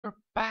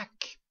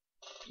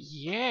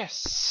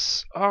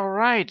Yes. All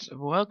right.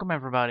 Welcome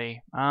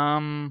everybody.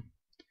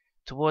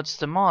 Towards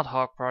the Mod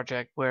Hawk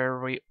project, where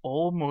we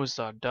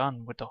almost are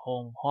done with the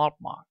whole Hawk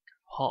Moth.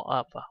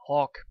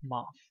 Hawk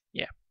Moth.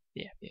 Yeah.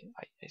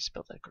 I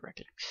spelled that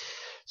correctly.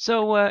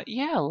 So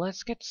yeah,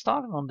 let's get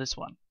started on this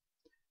one.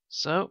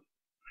 So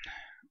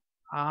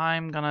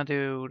I'm gonna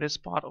do this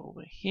part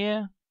over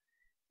here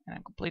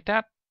and complete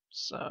that.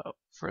 So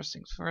first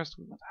things first,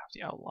 we want to have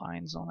the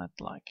outlines on it.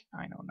 Like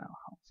I know now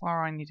how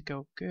far I need to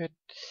go. Good.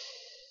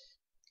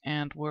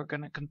 And we're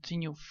gonna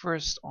continue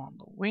first on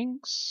the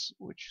wings,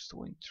 which is the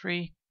wing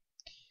 3.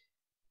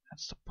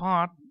 That's the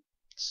part.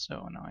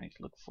 So now I need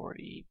to look for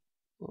the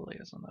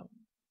layers on that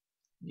one.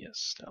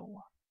 Yes, that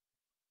one.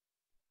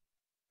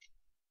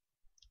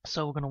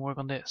 So we're gonna work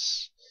on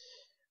this.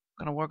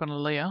 We're gonna work on the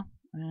layer,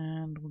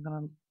 and we're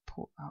gonna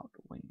pull out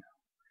the wing.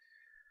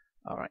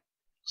 Alright,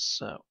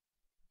 so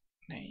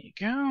there you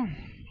go.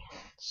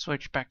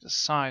 Switch back the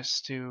size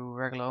to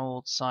regular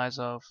old size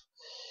of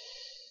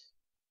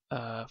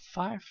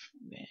 5.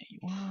 There you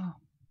are.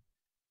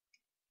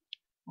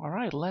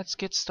 Alright, let's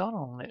get started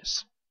on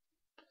this.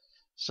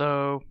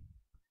 So,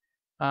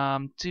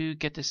 to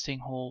get this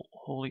thing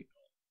fully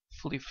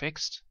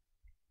fixed,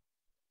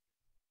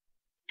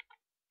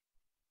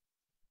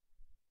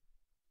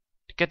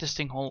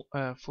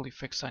 fully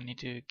fixed, I need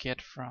to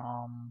get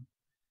from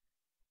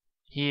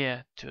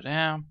here to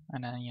there,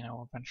 and then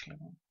eventually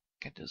we'll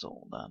get this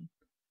all done.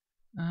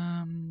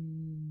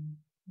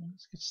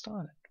 Let's get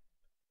started.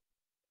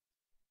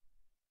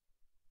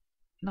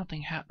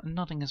 Nothing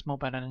is more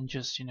better than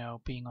just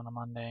being on a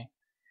Monday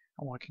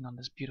and working on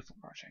this beautiful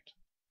project.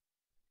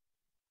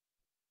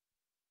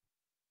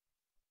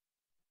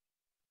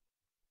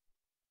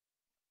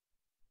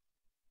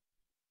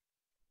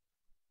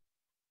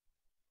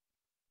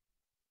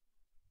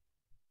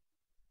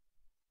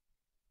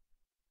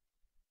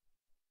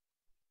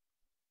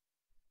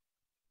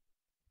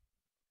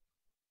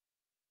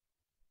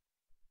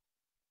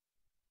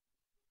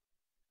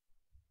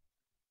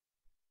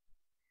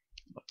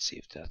 Let's see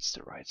if that's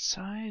the right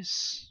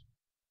size.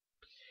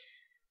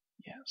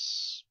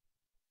 Yes.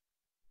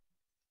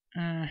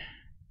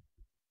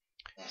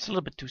 It's a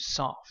little bit too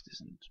soft,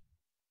 isn't it?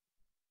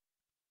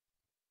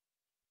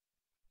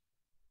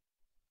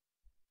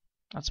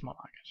 That's more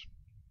like it.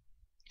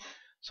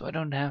 So I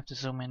don't have to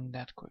zoom in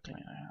that quickly.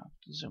 I have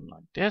to zoom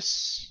like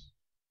this.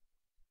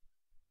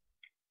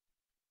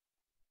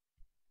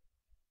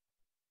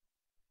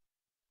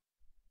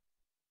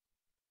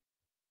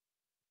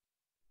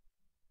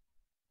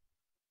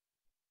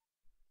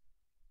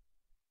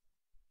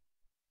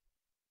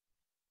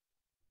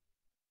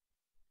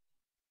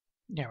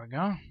 There we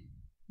go.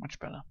 Much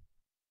better.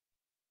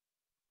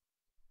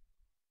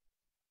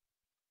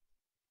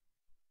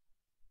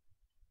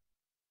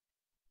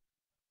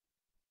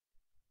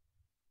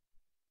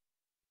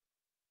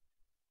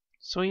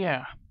 So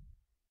yeah,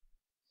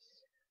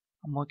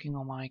 I'm working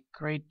on my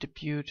great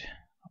debut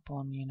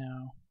upon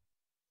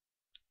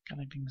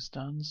getting things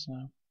done. So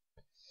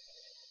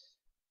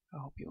I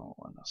hope you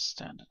all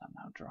understand that I'm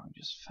now drawing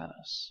just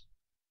feathers.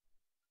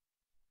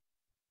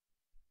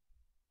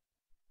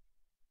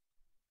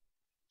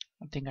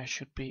 I think I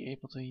should be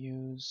able to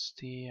use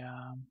the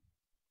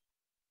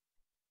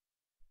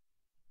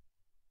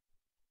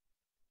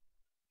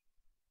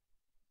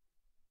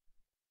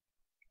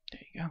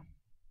there you go.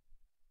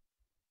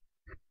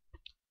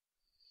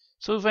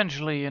 So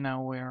eventually,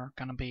 we're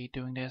gonna be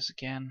doing this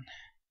again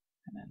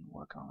and then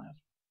work on it.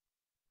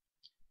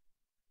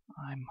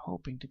 I'm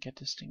hoping to get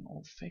this thing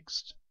all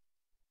fixed.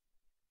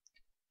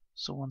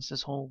 So once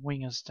this whole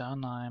wing is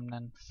done, I'm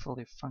then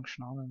fully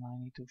functional, and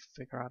I need to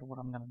figure out what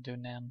I'm gonna do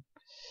then.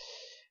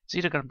 It's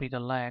either gonna be the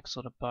legs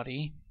or the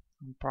body.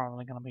 I'm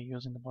probably gonna be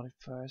using the body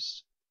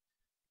first,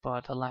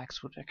 but the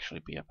legs would actually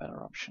be a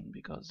better option,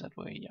 because that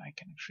way I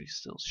can actually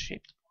still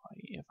shape the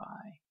body if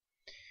I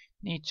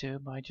need to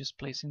by just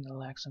placing the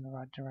legs in the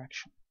right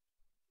direction,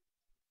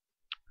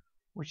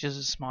 which is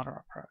a smarter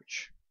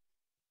approach,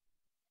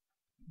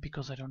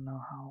 because I don't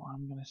know how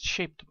I'm gonna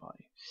shape the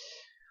body.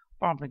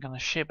 Probably gonna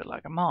shape it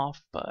like a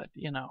moth, but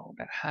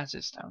that has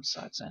its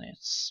downsides and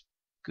its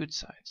good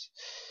sides.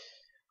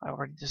 I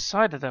already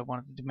decided I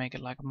wanted to make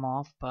it like a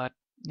moth, but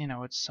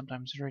it's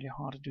sometimes really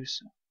hard to do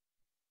so.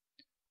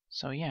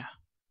 So yeah,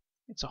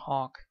 it's a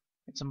hawk,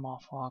 it's a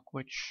moth hawk,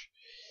 which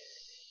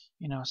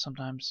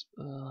sometimes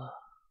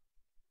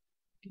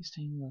these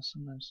things are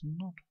sometimes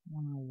not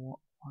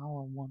how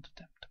I wanted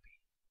them to be.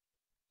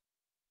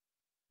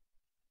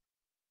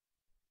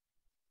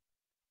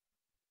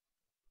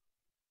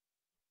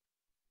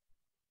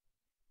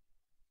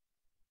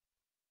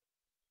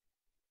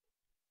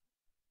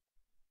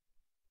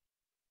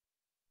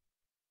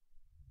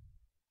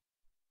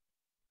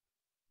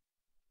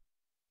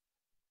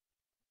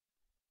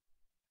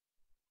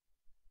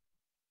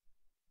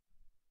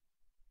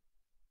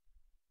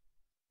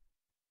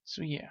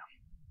 So yeah.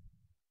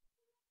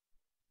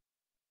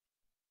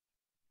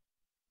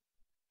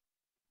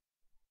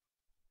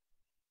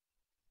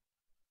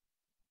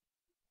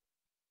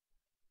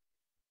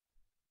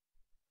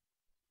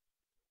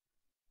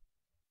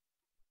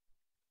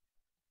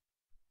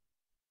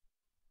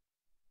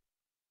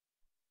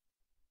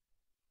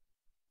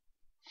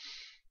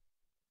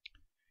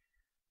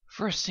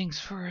 first things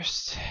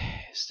first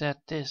is that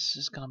this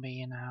is gonna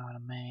be now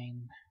the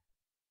main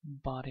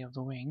body of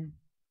the wing.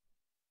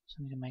 So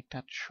I need to make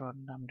that sure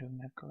that I'm doing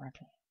that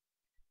correctly.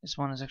 This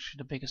one is actually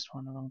the biggest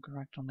one, if I'm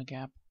correct on the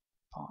gap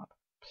part.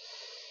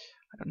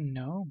 I don't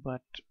know,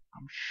 but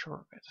I'm sure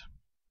of it.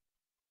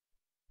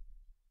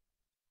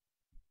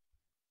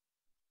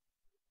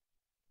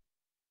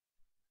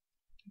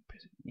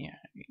 Yeah,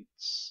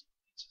 it's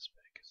as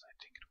big as I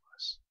think it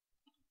was.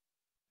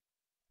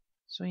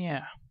 So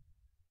yeah.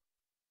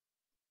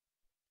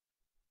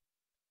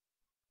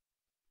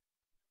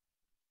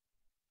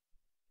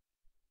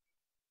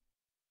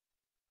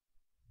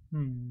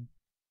 I'm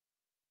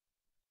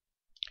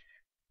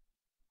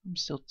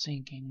still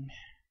thinking.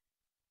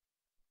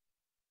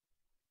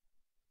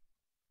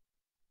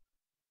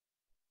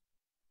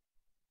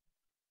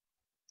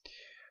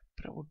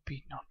 But it would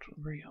be not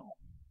real.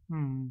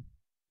 I'm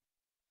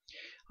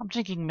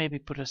thinking maybe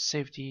put a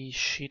safety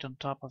sheet on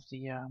top of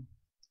the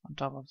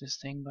this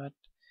thing, but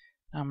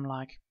I'm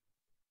like,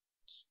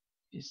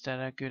 is that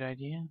a good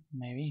idea?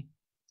 Maybe.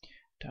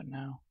 Don't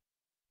know.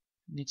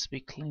 It needs to be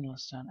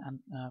cleanless then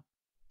and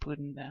put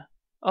in there.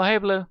 Oh hey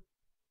Blue.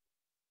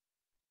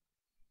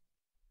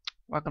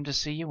 Welcome to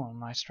see you on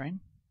my stream.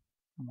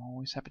 I'm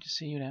always happy to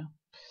see you there.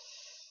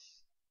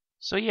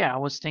 So yeah, I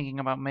was thinking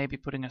about maybe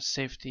putting a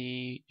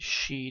safety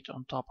sheet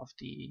on top of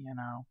the,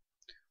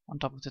 on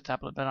top of the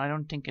tablet, but I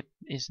don't think it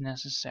is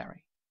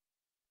necessary.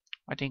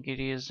 I think it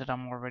is that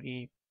I'm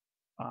already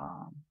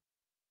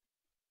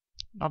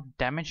not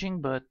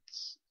damaging, but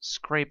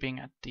scraping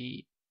at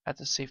the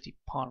safety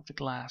part of the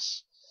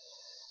glass,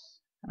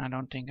 and I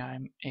don't think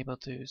I'm able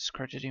to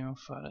scratch it even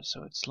further.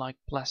 So it's like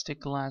plastic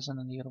glass, and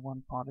then the other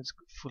one part is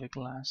fully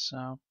glass.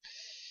 So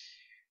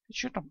it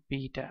should not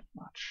be that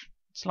much.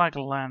 It's like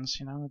a lens,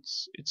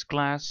 it's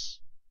glass,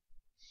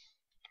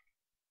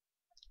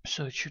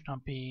 so it should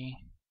not be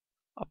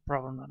a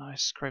problem that I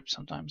scrape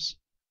sometimes.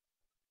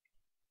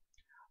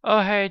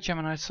 Oh hey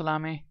Gemini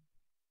Salami,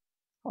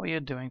 how are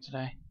you doing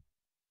today?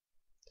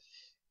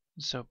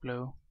 So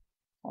Blue,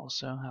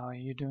 also, how are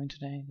you doing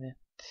today?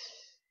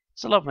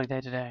 It's a lovely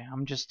day today.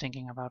 I'm just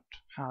thinking about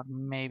how to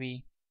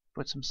maybe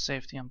put some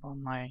safety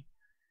on my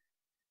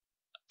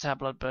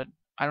tablet, but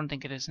I don't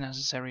think it is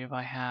necessary if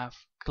I have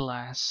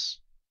glass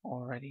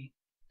already.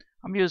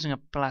 I'm using a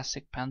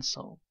plastic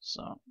pencil,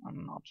 so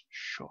I'm not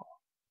sure.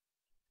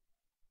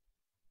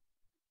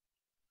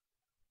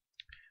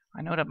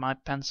 I know that my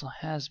pencil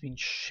has been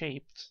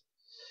shaped,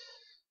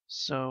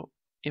 so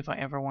if I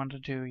ever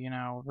wanted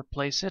to,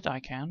 replace it, I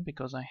can,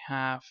 because I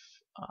have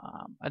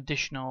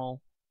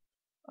additional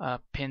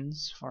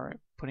pins for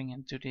putting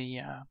into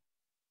the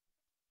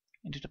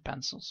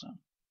pencil. So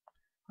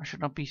I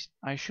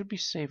should be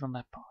safe on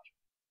that part,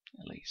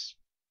 at least.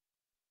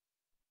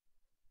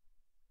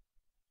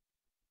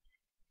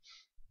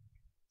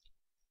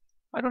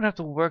 I don't have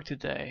to work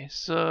today,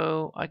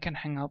 so I can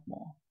hang out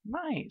more.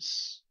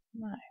 Nice,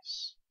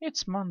 nice.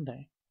 It's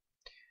Monday.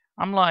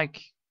 I'm like,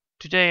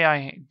 today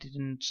I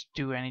didn't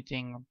do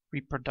anything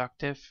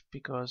reproductive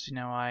because,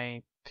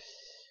 I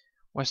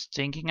was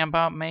thinking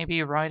about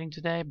maybe writing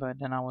today, but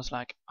then I was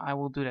like, I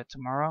will do that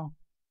tomorrow.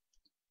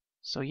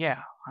 So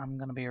yeah, I'm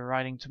gonna be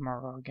writing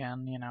tomorrow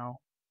again,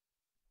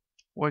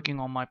 working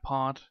on my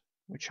part,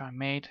 which I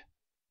made.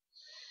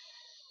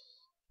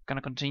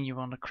 Gonna continue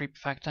on the creep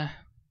factor.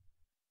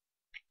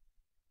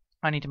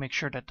 I need to make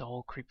sure that the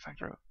whole creep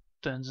factor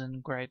turns in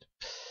great.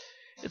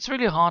 It's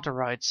really hard to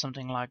write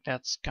something like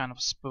that's kind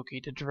of spooky,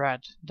 the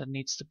dread that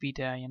needs to be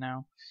there,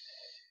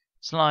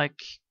 It's like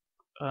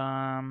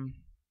a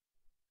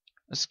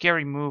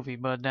scary movie,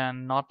 but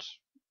then not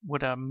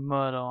with a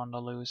murder on the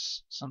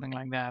loose, something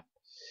like that.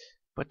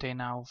 But they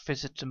now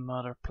visit the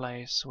murder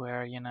place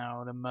where,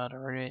 the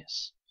murderer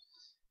is.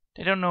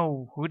 They don't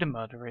know who the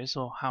murderer is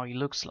or how he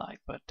looks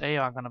like, but they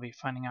are gonna be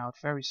finding out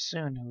very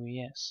soon who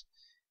he is.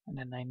 And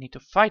then they need to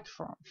fight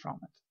from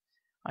it.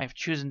 I have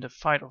chosen the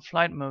fight or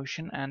flight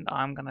motion, and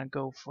I'm gonna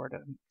go for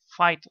the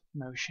fight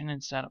motion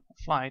instead of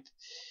the flight,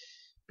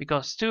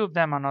 because two of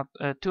them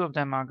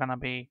are gonna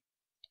be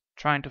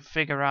trying to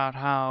figure out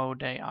how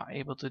they are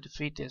able to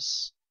defeat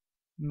this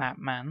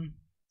madman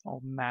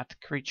or mad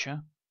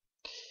creature,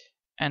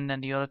 and then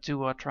the other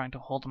two are trying to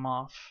hold him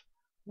off,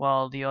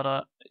 while the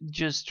other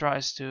just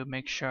tries to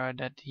make sure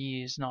that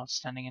he is not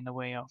standing in the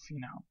way of,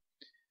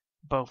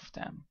 both of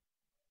them.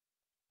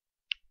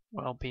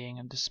 Well, being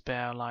in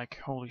despair, like,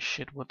 holy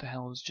shit, what the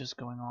hell is just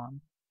going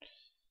on?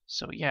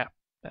 So yeah,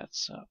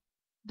 that's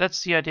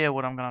the idea.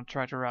 What I'm gonna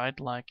try to write,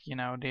 like,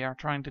 they are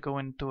trying to go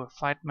into a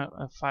fight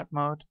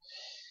mode,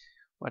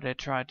 where they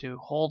try to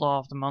hold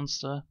off the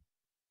monster,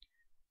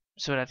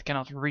 so that it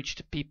cannot reach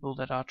the people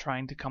that are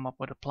trying to come up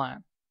with a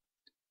plan.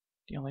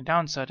 The only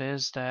downside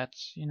is that,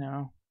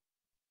 the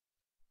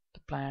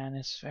plan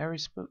is very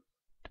spooky.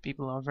 The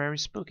people are very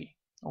spooky.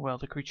 Or well,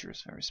 the creature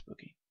is very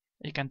spooky.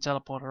 It can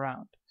teleport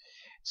around.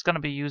 It's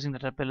gonna be using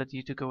that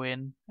ability to go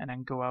in and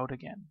then go out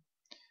again.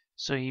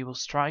 So he will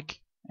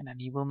strike, and then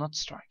he will not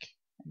strike.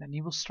 And then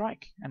he will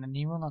strike, and then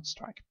he will not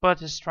strike. But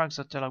his strikes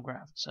are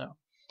telegraphed, so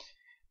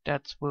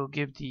that will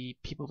give the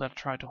people that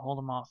try to hold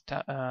them off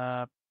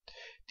the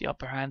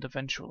upper hand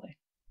eventually.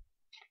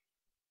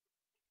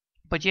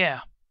 But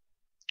yeah,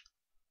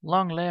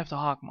 long live the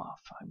Hawk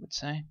Moth, I would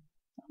say.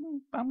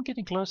 I'm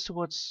getting close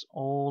towards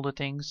all the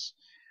things.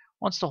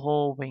 Once the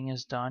whole wing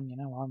is done, you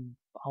know,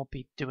 I'll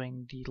be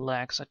doing the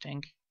legs, I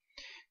think.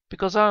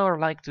 Because I would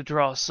like to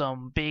draw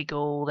some big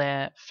old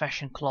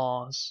fashioned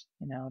claws,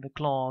 you know, the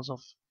claws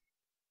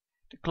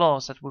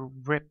that will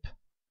rip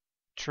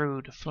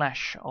through the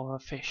flesh of a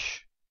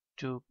fish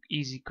to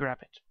easy grab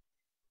it.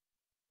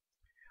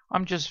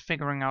 I'm just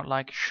figuring out,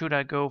 like, should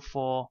I go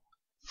for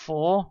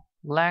 4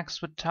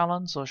 legs with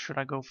talons, or should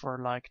I go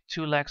for like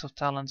 2 legs of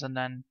talons and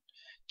then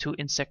 2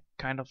 insect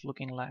kind of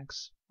looking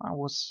legs? I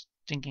was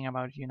thinking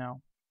about, you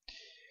know,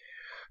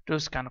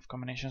 those kind of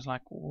combinations,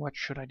 like what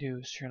should I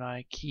do? Should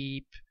I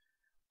keep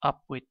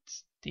up with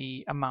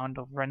the amount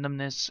of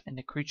randomness in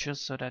the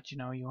creatures so that, you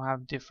know, you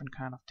have different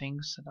kind of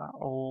things that are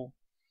all,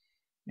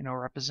 you know,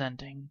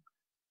 representing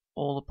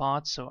all the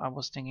parts? So I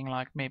was thinking,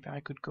 like, maybe I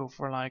could go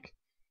for like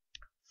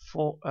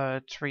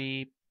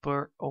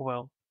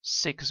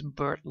 6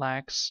 bird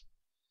legs.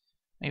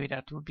 Maybe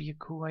that would be a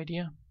cool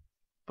idea.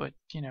 But,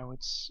 you know,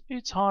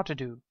 it's hard to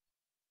do.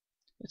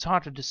 It's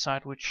hard to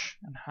decide which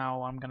and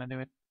how I'm gonna do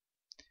it.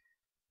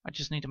 I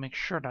just need to make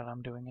sure that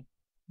I'm doing it.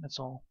 That's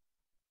all.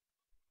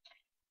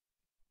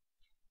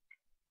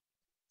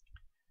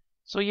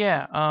 So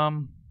yeah,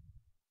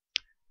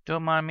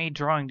 don't mind me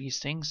drawing these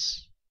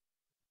things.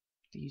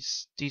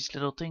 These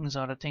little things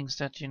are the things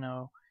that, you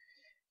know,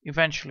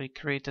 eventually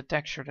create the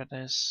texture that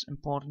is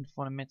important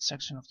for the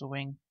midsection of the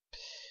wing.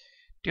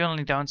 The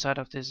only downside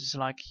of this is,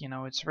 like, you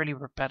know, it's really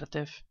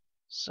repetitive.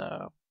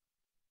 So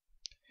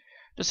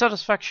the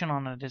satisfaction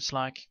on it is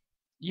like,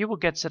 you will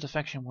get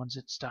satisfaction once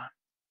it's done.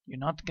 You're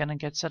not gonna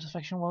get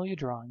satisfaction while you're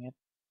drawing it.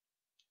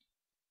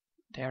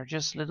 They're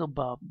just little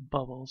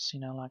bubbles, you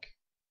know, like,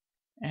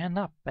 and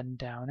up and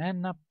down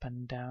and up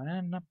and down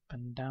and up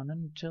and down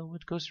until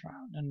it goes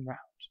round and round.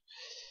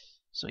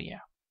 So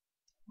yeah,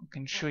 I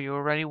can show you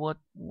already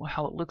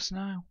how it looks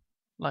now.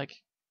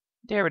 Like,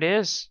 there it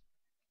is.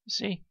 You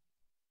see?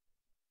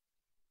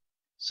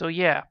 So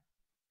yeah,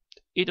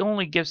 it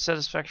only gives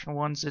satisfaction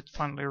once it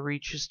finally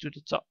reaches to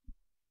the top.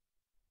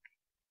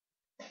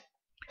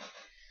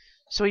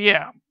 So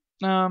yeah,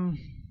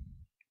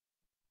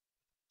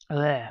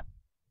 there.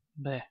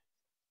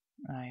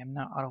 I am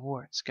now out of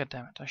words. God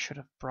damn it! I should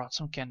have brought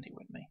some candy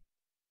with me.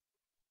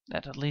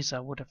 That at least I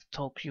would have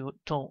told you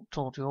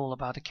all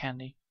about the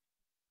candy.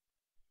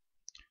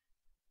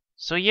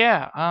 So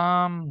yeah,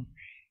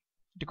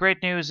 the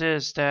great news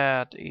is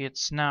that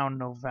it's now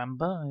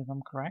November, if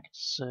I'm correct.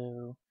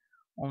 So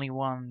only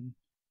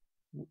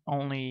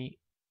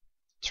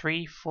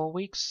 3-4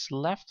 weeks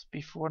left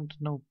before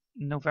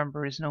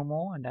November is no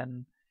more, and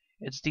then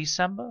it's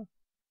December.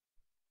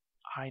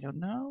 I don't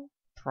know.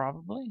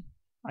 Probably.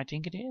 I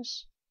think it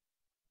is.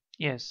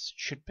 Yes, it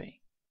should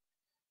be.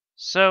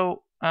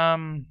 So,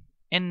 in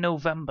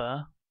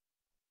November,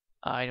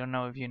 I don't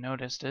know if you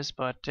noticed this,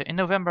 but in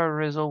November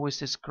there is always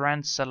this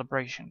grand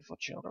celebration for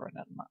children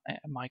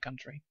at my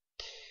country.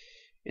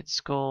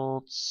 It's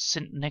called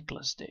St.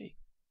 Nicholas Day.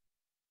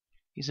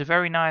 He's a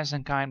very nice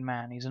and kind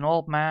man. He's an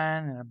old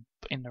man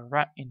in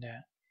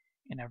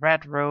a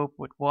red robe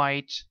with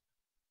white.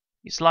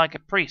 He's like a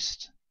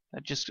priest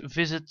that just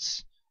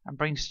visits and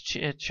brings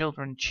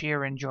children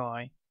cheer and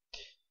joy.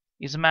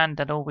 He's a man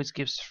that always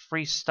gives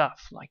free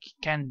stuff, like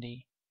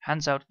candy,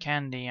 hands out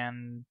candy,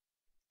 and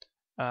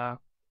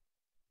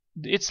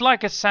it's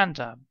like a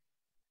Santa,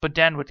 but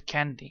then with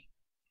candy.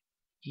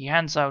 He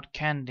hands out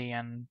candy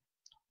and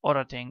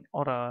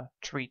other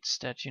treats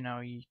that, you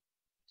know,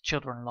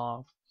 children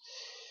love.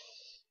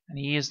 And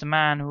he is the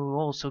man who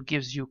also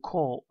gives you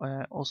coal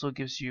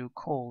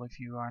if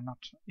you are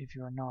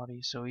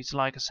naughty. So he's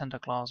like a Santa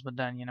Claus, but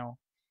then, you know,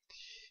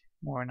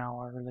 more in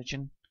our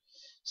religion.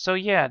 So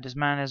yeah, this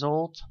man is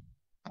old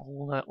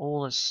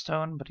as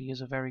stone, but he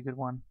is a very good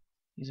one.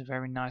 He's a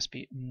very nice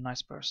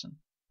person.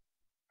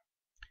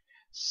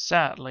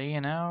 Sadly,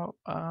 you know,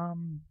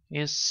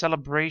 his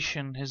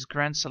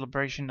grand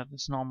celebration that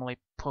is normally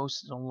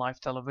posted on live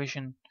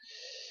television,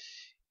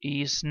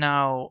 is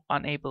now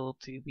unable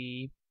to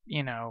be,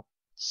 you know,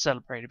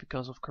 celebrated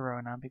because of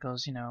Corona.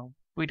 Because, you know,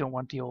 we don't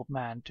want the old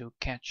man to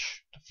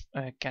catch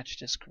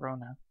this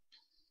Corona.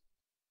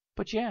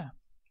 But yeah,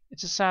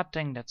 it's a sad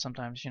thing that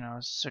sometimes, you know,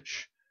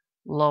 such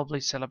lovely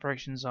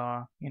celebrations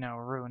are, you know,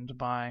 ruined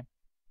by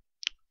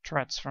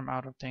threats from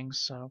outer things.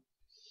 So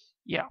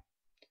yeah.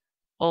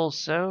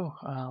 Also,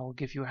 I'll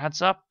give you a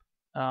heads up.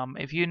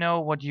 If you know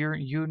what your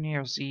New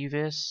Year's Eve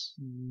is,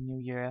 New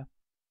Year,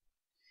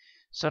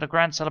 so the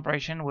grand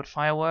celebration with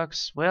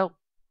fireworks, well,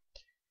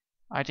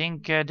 I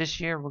think this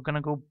year we're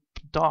gonna go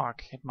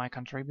dark in my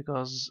country,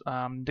 because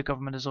the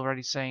government is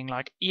already saying,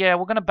 like, yeah,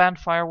 we're gonna ban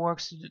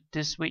fireworks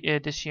this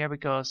year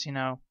because, you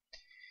know,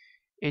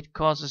 it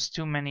causes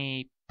too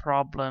many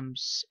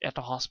problems at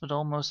the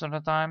hospital most of the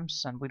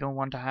times, and we don't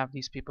want to have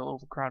these people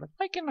overcrowded.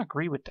 I can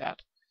agree with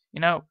that. You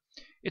know,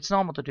 it's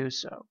normal to do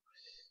so.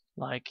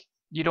 Like,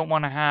 you don't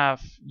want to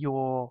have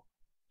your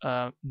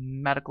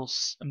medical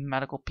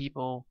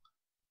people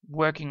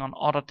working on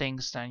other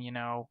things than, you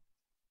know,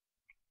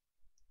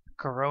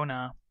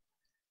 Corona.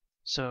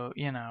 So,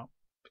 you know,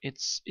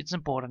 it's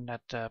important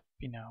that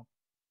you know,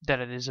 that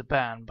it is a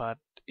ban, but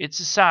it's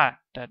sad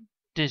that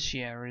this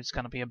year is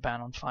gonna be a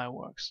ban on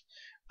fireworks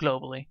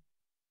globally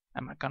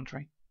in my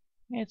country.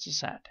 It's a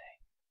sad day.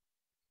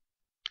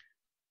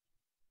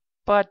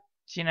 But,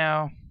 you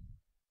know,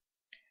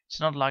 it's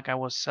not like I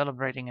was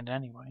celebrating it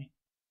anyway.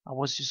 I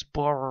was just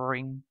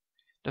borrowing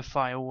the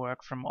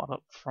firework from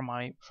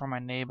my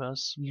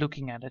neighbors,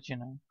 looking at it, you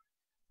know,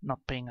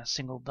 not paying a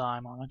single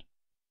dime on it.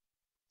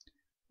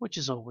 Which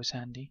is always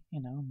handy,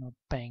 you know, not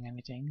paying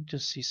anything,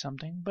 just see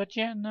something. But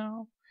yeah,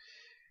 no,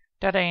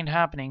 that ain't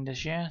happening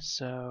this year,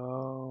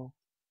 so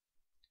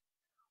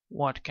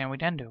what can we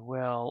then do?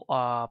 Well,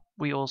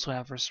 we also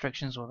have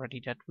restrictions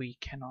already that we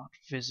cannot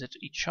visit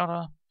each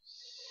other,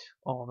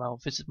 or well,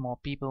 visit more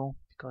people,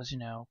 because, you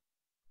know,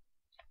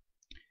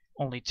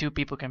 only 2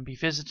 people can be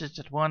visited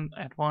at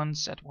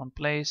once at one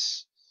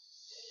place.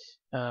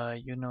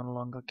 You no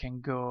longer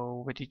can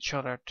go with each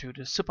other to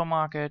the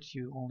supermarket.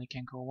 You only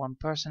can go one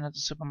person at the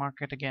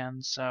supermarket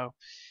again. So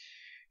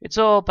it's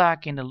all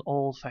back in the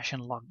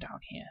old-fashioned lockdown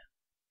here.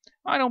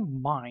 I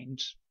don't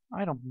mind.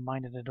 I don't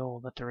mind it at all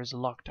that there is a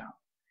lockdown.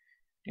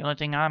 The only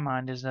thing I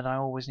mind is that I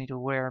always need to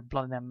wear a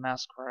bloody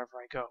mask wherever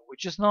I go,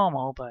 which is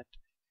normal, but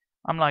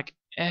I'm like,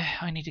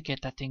 I need to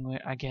get that thing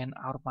again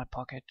out of my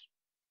pocket.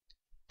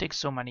 It takes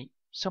so many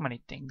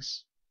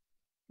things.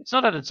 It's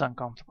not that it's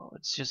uncomfortable.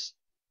 It's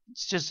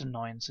just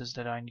annoyances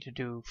that I need to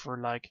do for,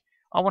 like,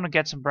 I want to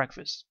get some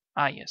breakfast.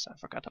 Ah yes, I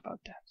forgot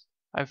about that.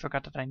 I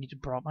forgot that I need to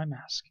bring my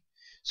mask.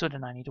 So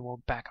then I need to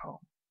walk back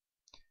home.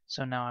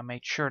 So now I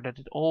made sure that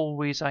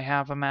I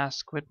have a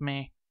mask with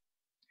me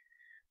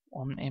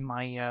in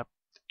my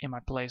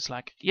place.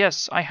 Like,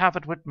 yes, I have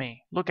it with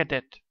me. Look at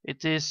it.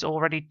 It is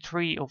already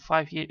 3 or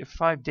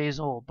 5 days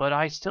old, but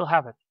I still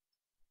have it.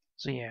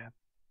 So yeah,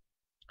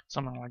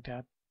 something like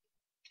that.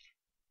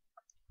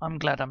 I'm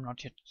glad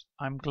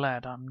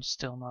I'm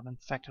still not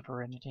infected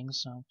or anything,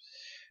 so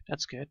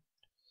that's good.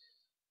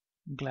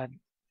 I'm glad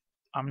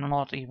I'm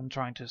not even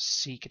trying to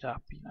seek it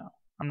up, you know.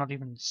 I'm not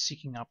even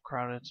seeking up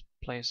crowded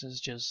places,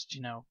 just,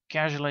 you know,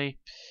 casually.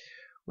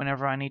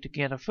 Whenever I need to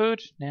get a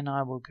food, then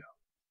I will go.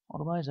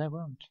 Otherwise I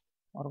won't.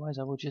 Otherwise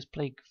I will just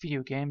play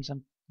video games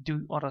and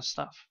do other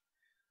stuff,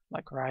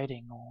 like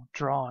writing or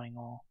drawing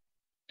or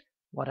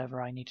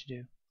whatever I need to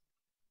do.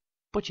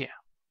 But yeah,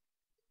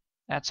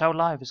 that's how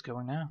life is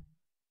going now.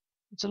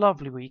 It's a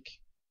lovely week.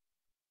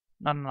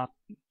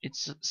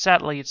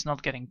 Sadly it's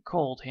not getting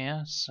cold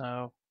here,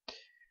 so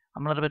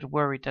I'm a little bit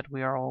worried that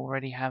we are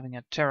already having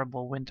a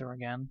terrible winter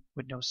again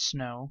with no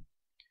snow,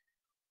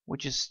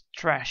 which is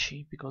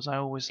trashy because I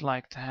always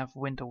like to have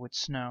winter with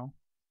snow.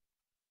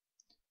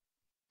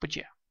 But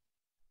yeah,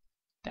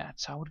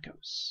 that's how it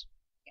goes.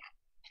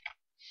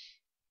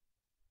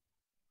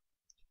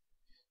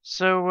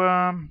 So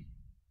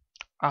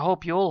I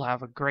hope you all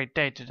have a great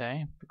day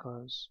today,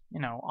 because, you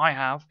know, I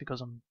have,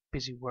 because I'm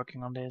busy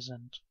working on this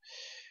and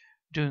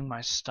doing my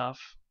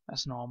stuff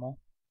as normal.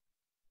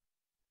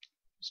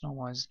 As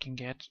normal as it can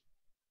get.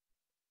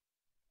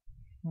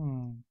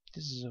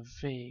 This is a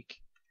fake.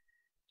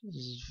 This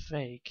is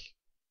fake.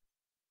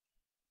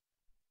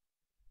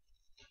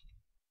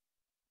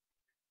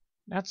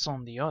 That's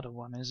on the other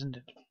one, isn't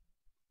it?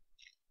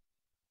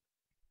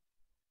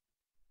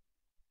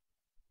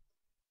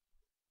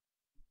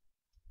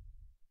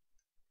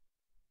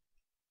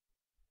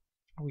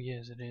 Oh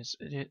yes, it is.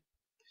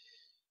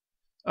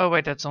 Oh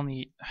wait, that's on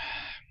the.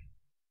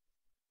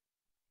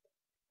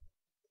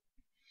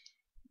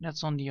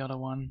 That's on the other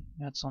one.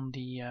 That's on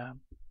the.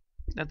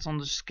 That's on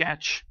the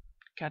sketch.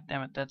 God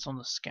damn it, that's on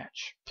the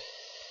sketch.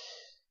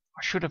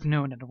 I should have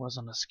known that it was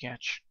on the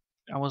sketch.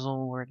 I was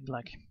already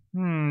like,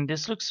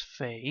 this looks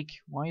fake.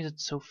 Why is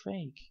it so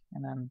fake?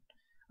 And then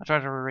I try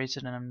to erase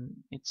it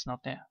and it's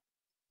not there.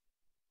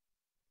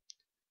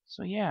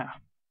 So yeah,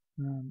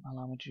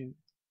 allow me to.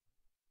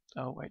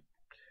 Oh wait,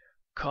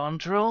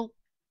 Control,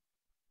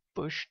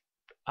 push.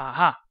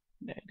 Aha,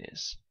 there it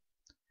is.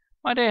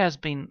 My day has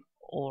been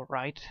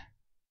alright.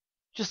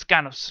 Just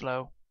kind of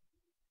slow.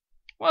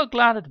 Well,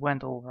 glad it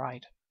went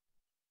alright.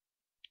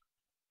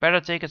 Better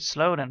take it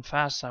slow than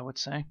fast, I would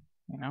say,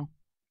 you know.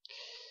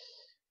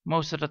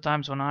 Most of the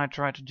times when I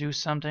try to do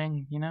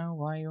something, you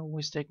know, I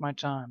always take my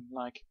time.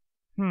 Like,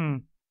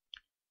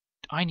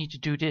 I need to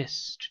do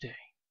this today.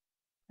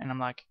 And I'm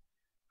like,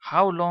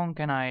 how long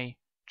can I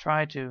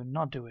try to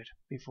not do it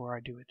before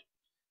I do it?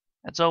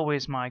 That's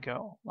always my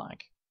goal.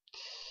 Like,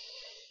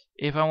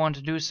 if I want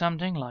to do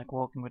something, like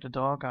walking with the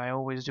dog, I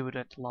always do it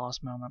at the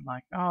last moment.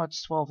 Like, oh,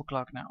 it's 12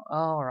 o'clock now.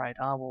 Alright,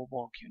 I will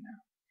walk you now.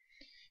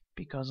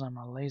 Because I'm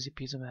a lazy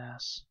piece of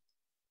ass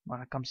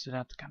when it comes to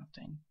that kind of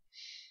thing.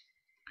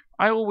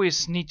 I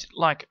always need,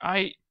 like,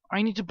 I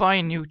need to buy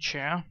a new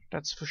chair,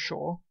 that's for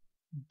sure.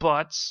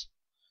 But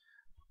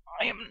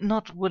I am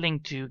not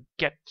willing to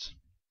get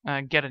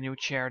a new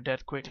chair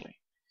that quickly.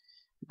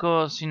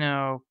 Because, you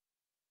know,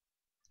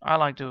 I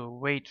like to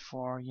wait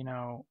for, you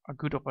know, a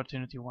good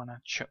opportunity when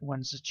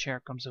once the chair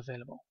comes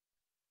available.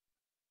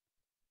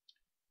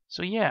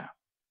 So yeah,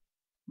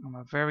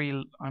 I'm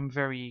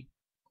very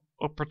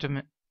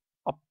opportun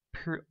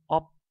oppor-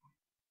 op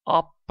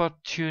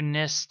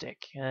opportunistic.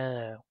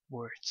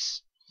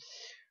 Words.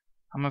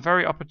 I'm a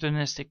very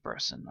opportunistic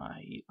person.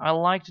 I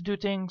like to do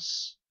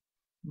things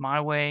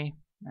my way,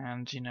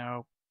 and you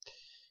know,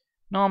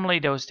 normally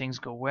those things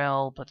go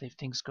well. But if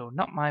things go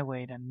not my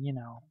way, then you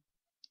know,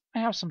 I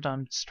have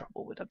sometimes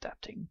trouble with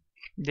adapting.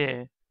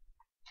 Yeah,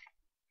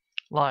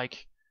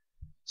 like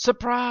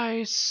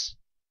surprise!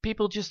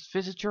 People just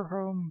visit your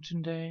home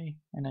today,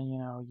 and then you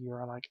know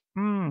you're like,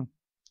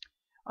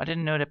 I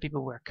didn't know that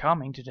people were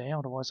coming today.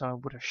 Otherwise, I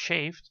would have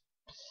shaved.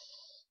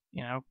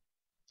 You know,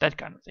 that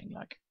kind of thing.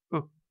 Like,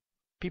 oh,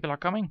 people are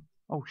coming.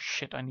 Oh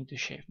shit, I need to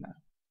shave now.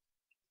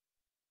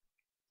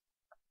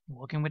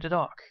 Walking with the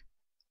dog.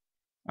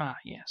 Ah,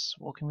 yes,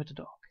 walking with the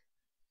dog.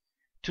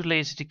 Too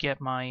lazy to get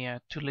my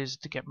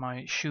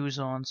shoes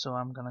on, so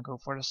I'm gonna go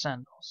for the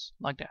sandals,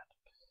 like that.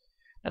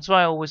 That's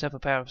why I always have a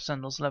pair of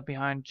sandals left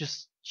behind,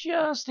 just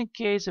in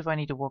case if I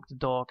need to walk the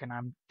dog and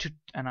I'm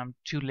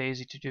too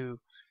lazy to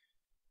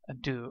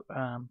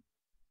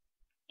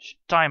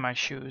tie my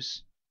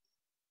shoes,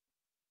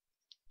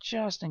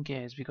 just in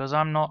case, because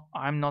I'm not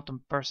a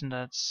person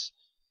that's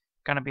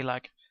gonna be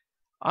like,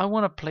 I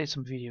want to play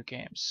some video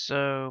games,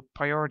 so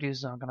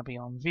priorities are gonna be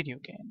on video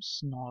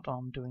games, not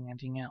on doing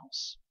anything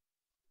else.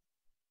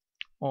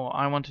 Or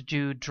I want to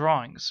do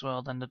drawings,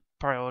 well then the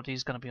priority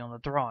is gonna be on the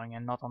drawing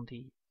and not on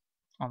the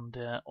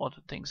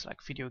other things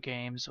like video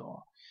games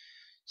or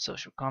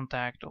social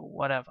contact or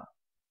whatever.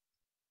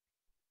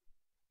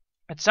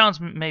 It sounds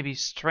maybe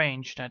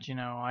strange that, you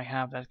know, I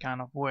have that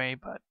kind of way,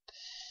 but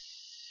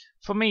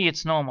for me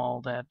it's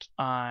normal that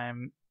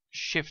I'm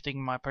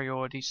shifting my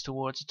priorities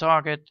towards a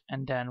target,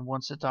 and then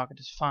once the target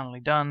is finally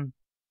done,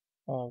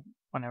 or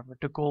whenever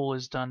the goal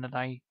is done that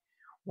I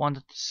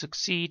wanted to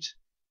succeed,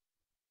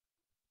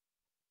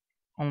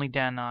 only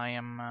then I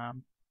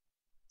am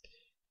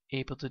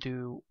able to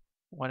do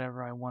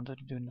whatever I wanted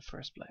to do in the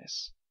first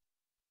place.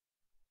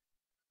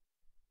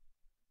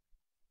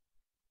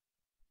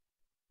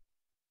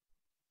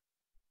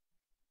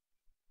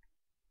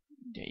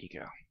 There you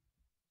go.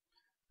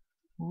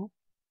 Whoop.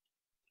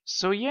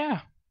 So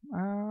yeah,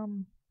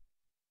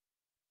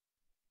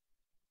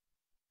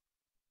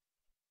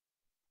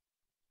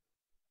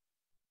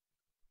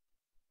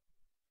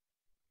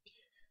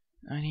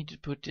 I need to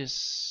put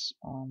this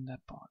on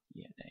that part.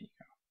 Yeah, there you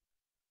go.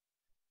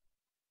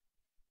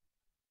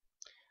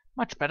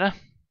 Much better.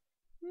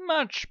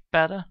 Much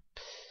better.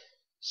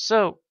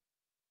 So,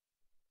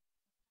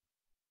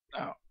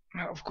 oh,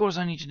 of course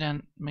I need to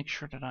then make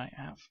sure that I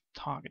have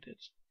targeted.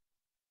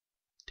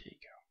 There you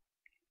go.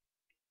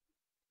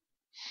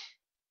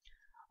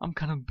 I'm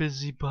kind of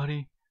busy,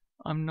 buddy.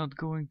 I'm not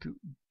going to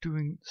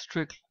doing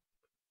strictly.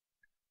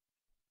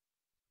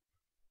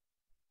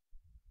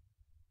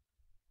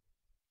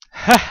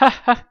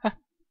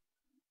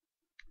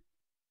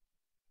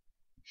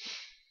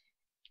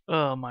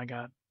 Oh my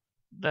god,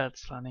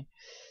 that's funny.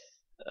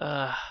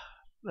 Uh,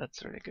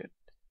 that's really good.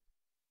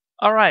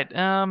 All right.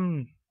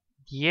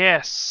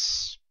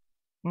 Yes.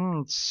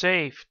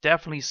 Safe.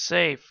 Definitely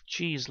safe.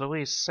 Jeez,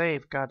 Louise,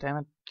 safe. God damn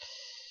it.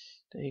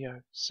 There you go.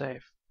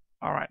 Safe.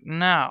 All right.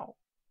 Now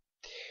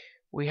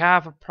we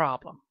have a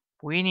problem.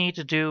 We need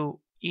to do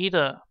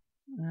either.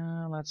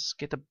 Let's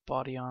get the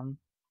body on.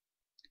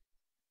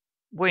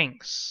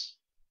 Wings.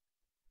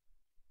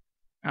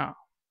 Oh.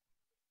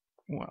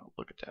 Well,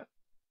 look at that.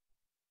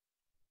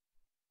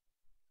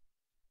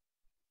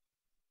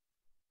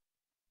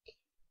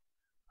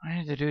 I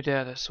need to do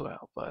that as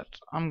well, but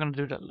I'm gonna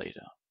do that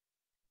later.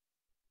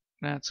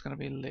 That's gonna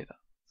be later.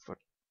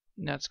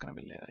 That's gonna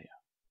be later, yeah.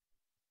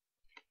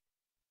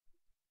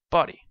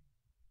 Body.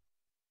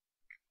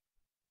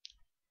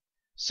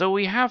 So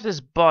we have this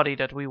body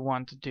that we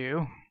want to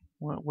do,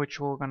 which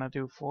we're gonna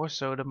do for,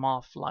 so the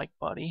moth-like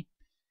body,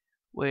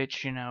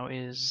 which, you know,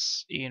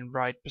 is in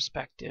right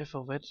perspective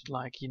of it,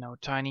 like, you know,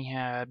 tiny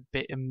head,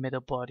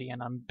 middle body,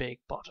 and a big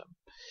bottom.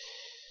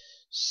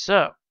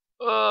 So,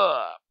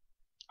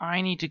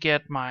 I need to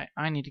get my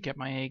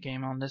A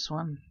game on this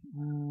one.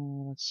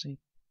 Let's see.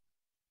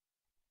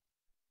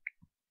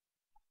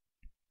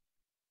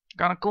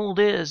 Gonna call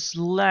this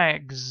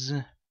legs.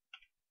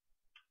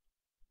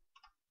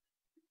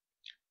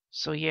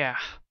 So yeah,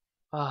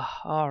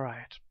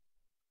 alright.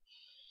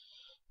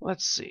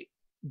 Let's see.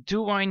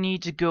 Do I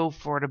need to go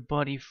for the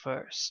body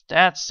first?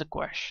 That's the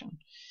question.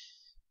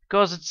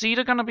 Because it's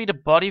either gonna be the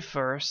body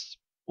first,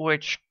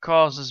 which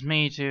causes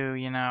me to,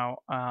 you know,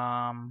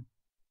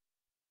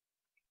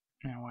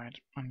 no, wait,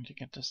 I need to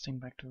get this thing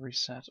back to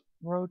reset.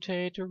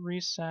 Rotate to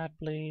reset,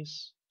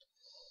 please.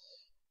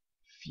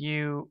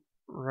 View,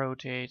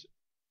 rotate,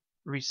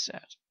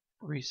 reset.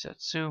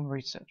 Reset, zoom,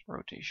 reset,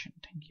 rotation.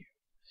 Thank you.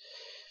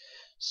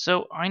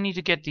 So I need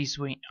to get these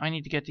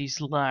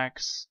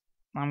legs.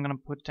 I'm gonna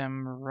put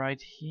them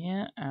right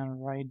here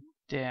and right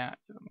there,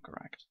 if I'm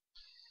correct.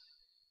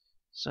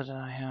 So that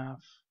I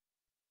have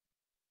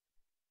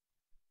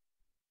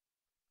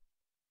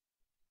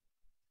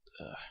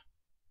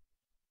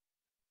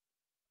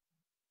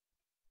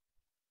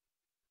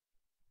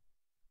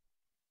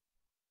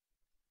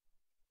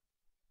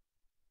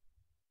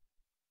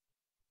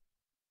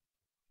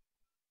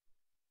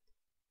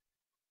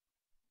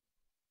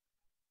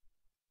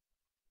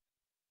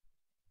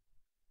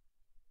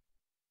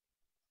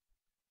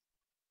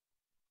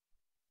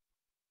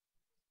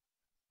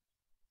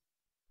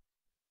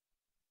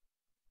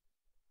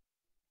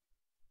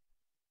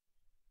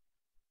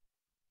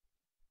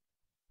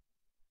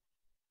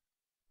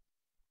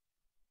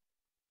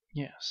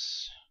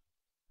Yes.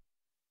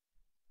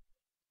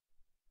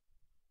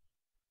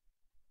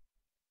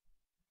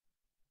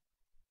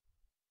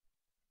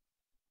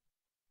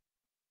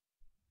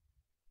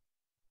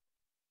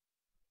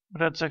 But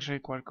that's actually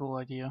quite a cool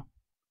idea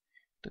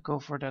to go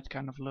for that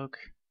kind of look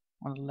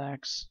on the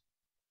legs.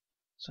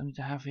 So I need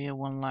to have here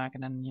one leg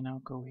and then, you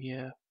know, go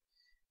here,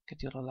 get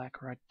the other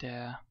leg right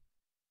there,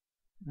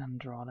 and then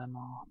draw them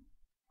all.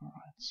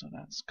 Alright, so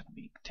that's gonna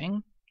be a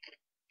thing.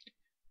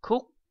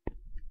 Cool.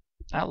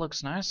 That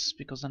looks nice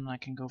because then I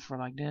can go for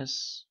like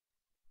this.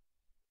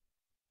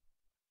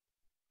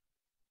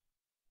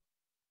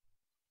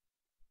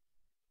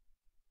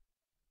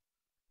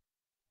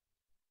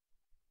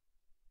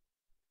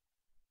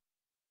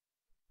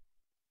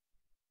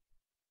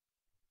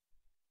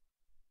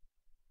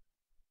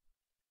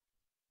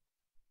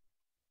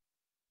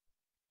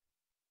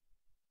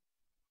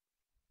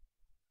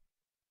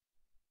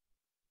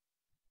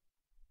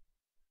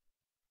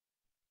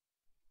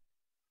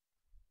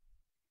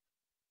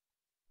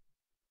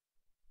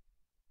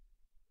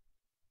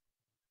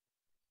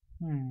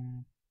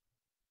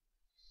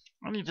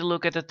 I need to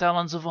look at the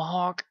talons of a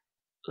hawk.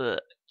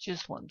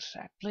 Just one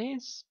sec,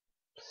 please.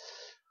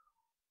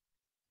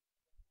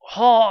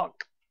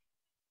 Hawk!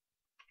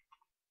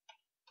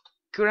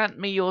 Grant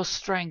me your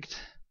strength.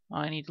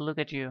 I need to look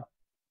at you.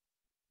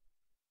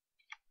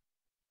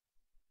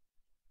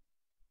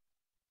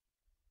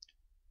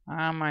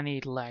 How many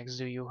legs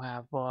do you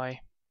have, boy?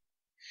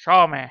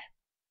 Show me.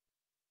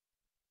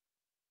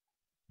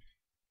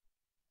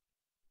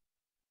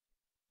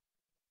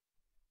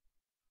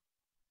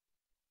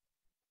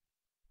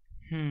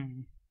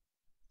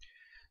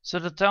 So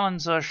the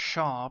talons are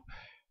sharp,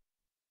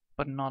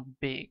 but not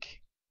big.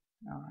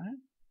 Alright.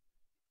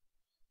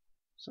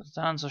 So the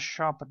talons are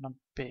sharp, but not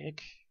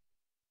big.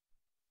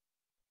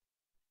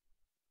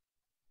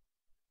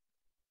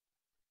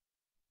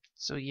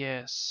 So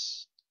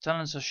yes,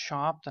 talons are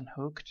sharp and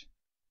hooked.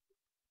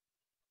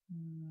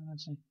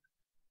 Let's see.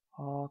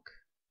 Hawk.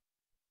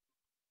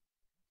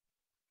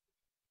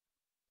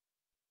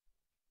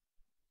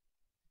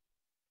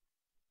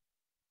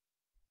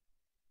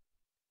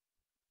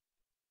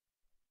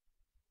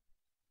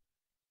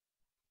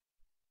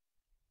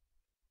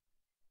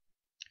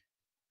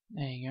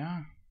 There you go.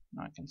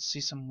 Now I can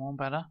see some more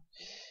better.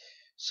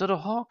 So the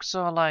hawks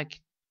are like,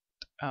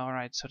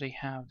 alright, so they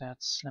have that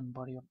slim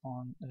body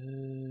upon.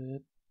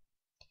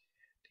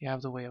 They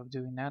have the way of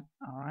doing that.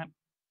 Alright.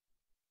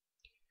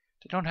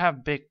 They don't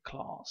have big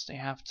claws. They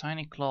have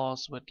tiny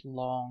claws with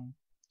long.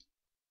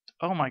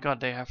 Oh my god,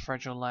 they have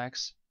fragile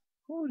legs.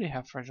 Oh, they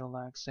have fragile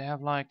legs. They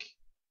have like.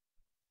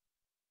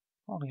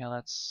 Holy hell,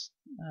 that's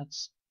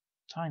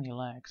tiny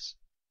legs.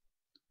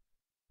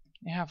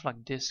 They have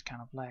like this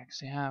kind of legs.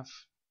 They have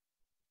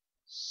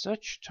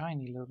such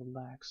tiny little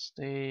legs.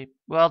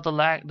 Well,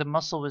 the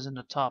muscle is in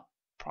the top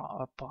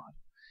part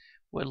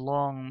with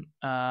long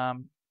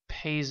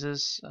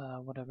paces,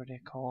 whatever they're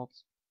called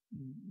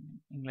in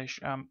English.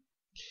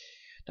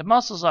 The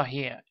muscles are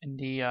here in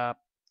the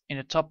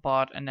top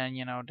part, and then,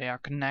 you know, they are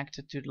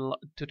connected to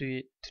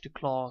the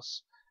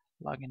claws,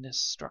 like in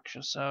this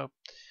structure. So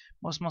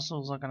most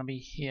muscles are gonna be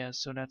here,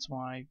 so that's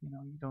why, you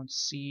know, you don't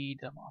see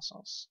the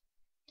muscles,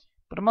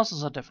 but the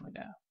muscles are definitely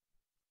there.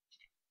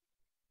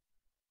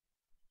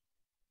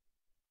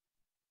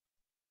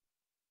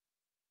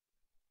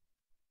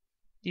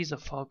 These are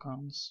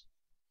falcons.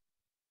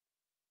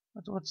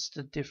 But what's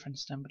the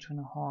difference then between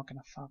a hawk and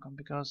a falcon?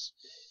 Because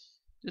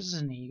this is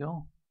an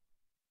eagle.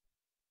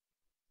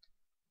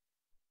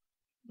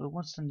 But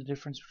what's then the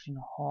difference between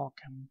a hawk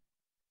and...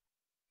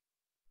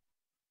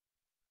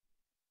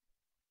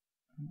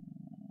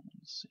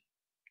 let's see.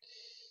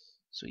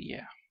 So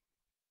yeah.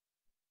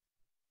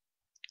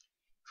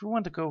 If we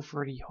want to go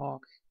for the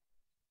hawk,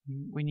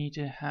 we need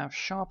to have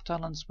sharp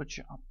talons which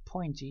are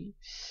pointy.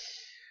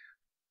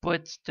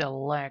 But their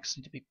legs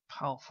need to be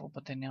powerful,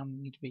 but they now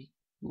need to be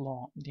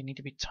long. They need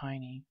to be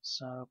tiny.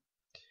 So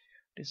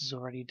this is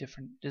already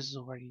different. This is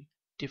already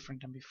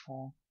different than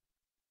before.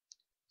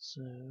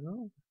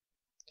 So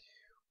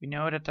we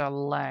know that their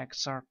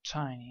legs are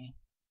tiny.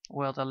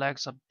 Well, the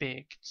legs are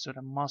big, so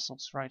the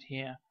muscles right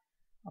here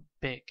are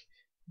big,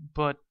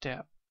 but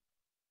their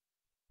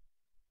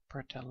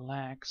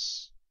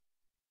legs,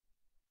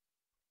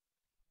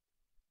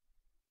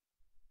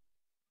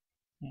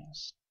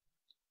 yes.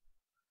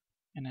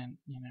 And then,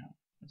 you know,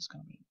 it's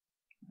gonna be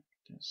like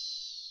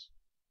this.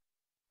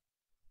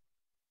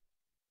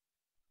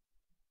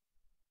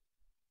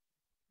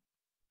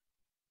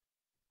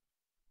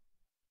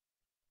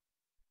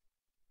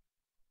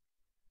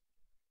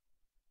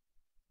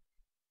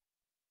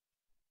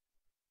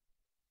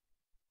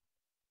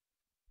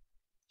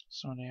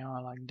 So they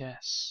are like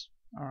this.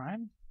 Alright,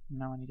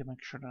 now I need to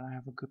make sure that I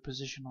have a good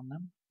position on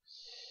them.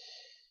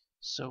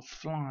 So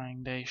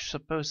flying, they're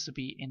supposed to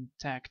be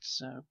intact,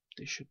 so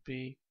they should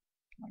be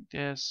like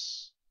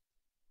this,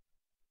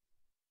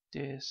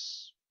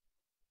 this,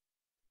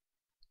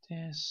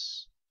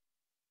 this,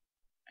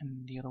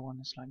 and the other one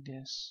is like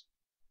this.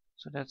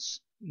 So that's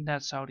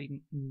how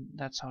he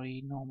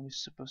normally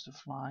is supposed to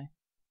fly.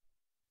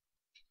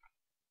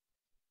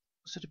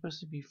 So they're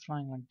supposed to be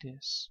flying like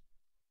this.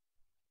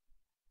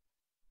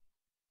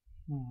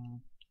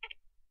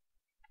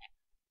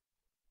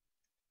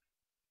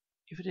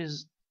 If it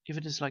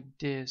is like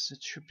this,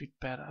 it should be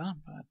better,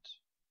 but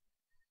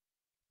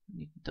I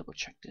need to double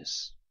check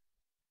this.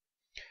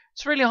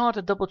 It's really hard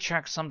to double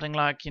check something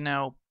like, you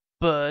know,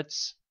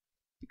 birds,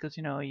 because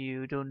you know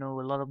you don't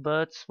know a lot of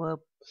birds.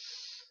 Well,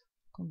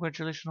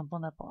 congratulations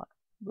upon that part.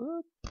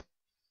 But,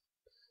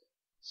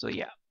 so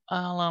yeah,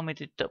 allow me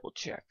to double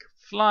check.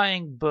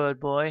 Flying bird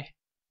boy.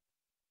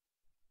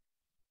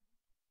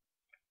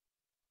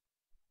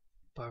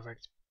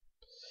 Perfect.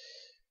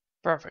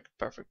 Perfect,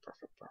 perfect,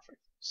 perfect, perfect.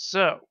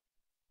 So,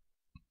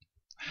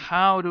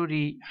 how do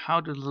the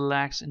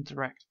legs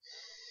interact?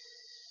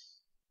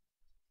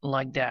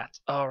 Like that.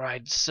 All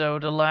right. So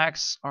the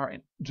legs are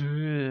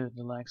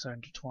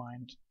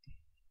intertwined.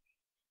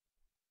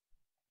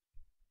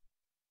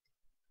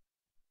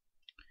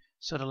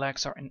 So the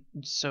legs are in.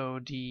 So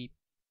the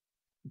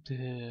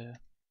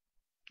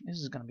this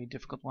is gonna be a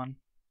difficult one.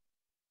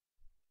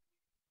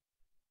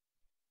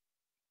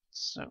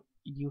 So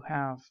you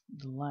have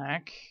the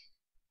leg.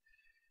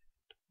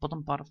 The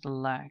bottom part of the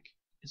leg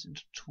is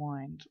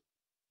intertwined.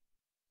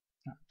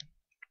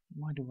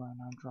 Why do I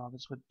now draw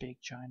this with big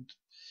giant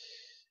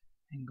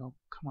angle?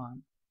 Come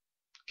on,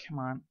 come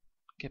on,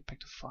 get back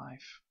to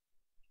 5.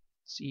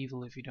 It's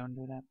evil if you don't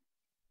do that.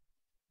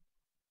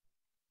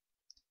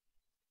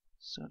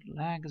 So the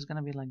leg is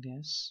gonna be like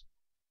this,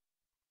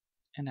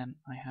 and then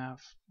I have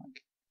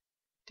like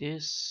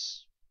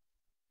this,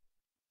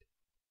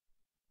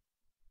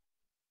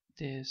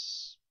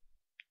 this,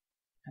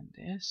 and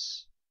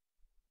this.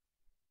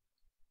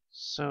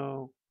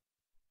 So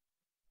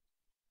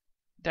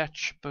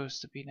that's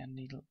supposed to be the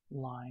needle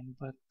line,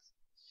 but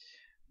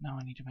now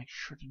I need to make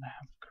sure that I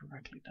have it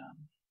correctly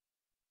done.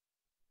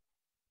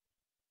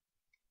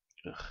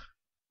 Ugh.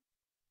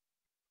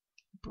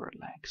 Bird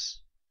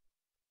legs.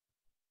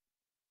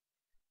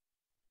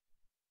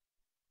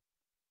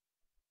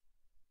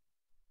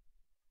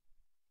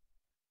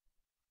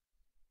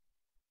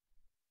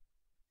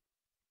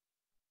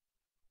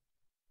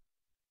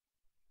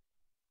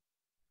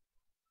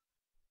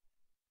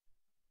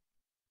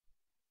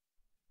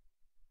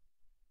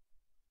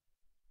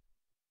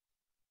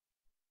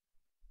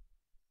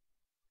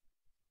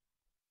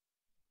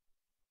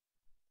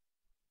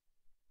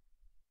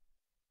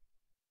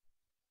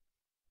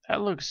 That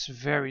looks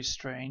very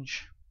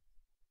strange.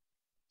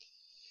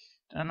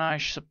 And I'm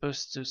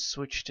supposed to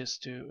switch this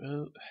to...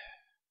 Oh.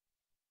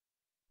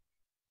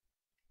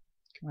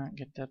 Come on,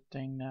 get that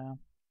thing now.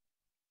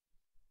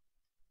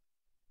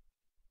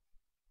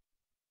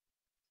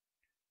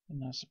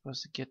 And I'm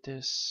supposed to get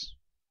this.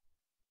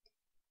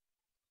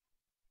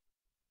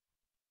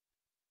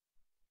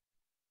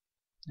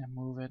 And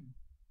move it.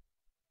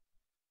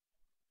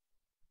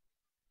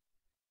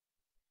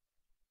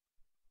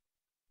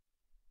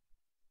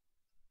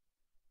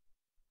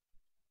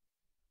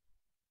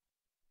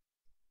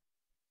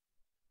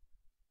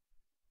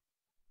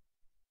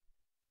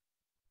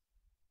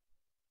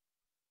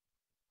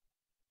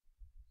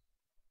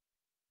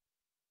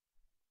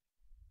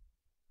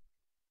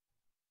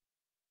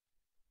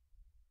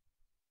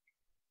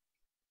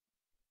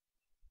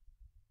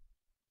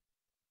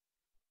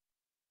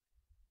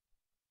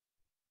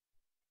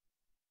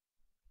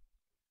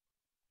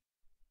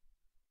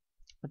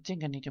 I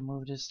think I need to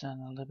move this down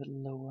a little bit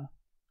lower.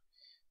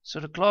 So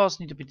the claws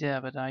need to be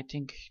there, but I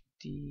think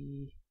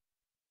the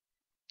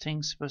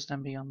thing's supposed to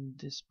be on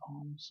this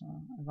palm.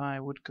 So if I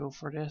would go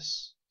for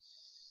this,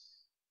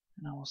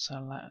 and I will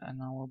select,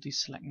 and I will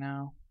deselect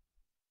now.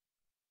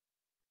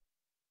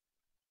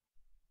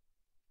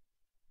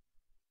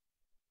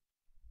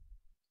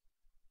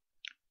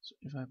 So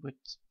if I would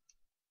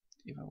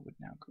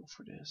now go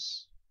for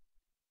this.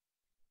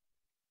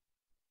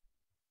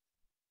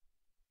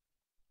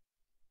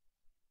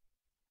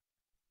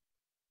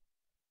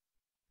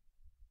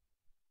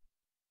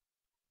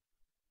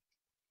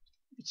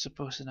 It's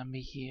supposed to then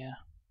be here.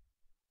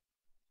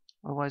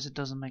 Otherwise it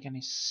doesn't make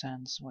any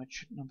sense why it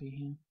should not be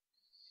here.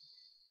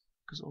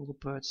 Because all the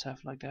birds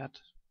have like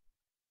that.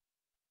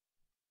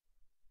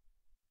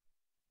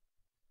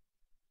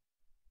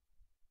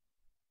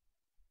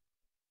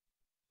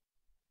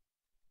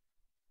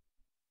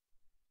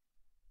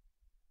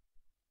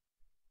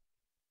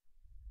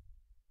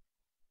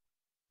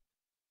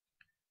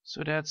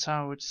 So that's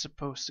how it's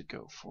supposed to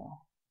go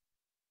for.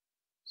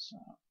 So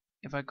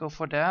if I go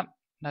for that,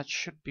 that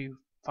should be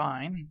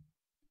fine.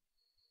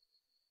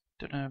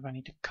 Don't know if I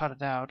need to cut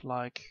it out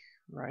like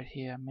right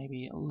here,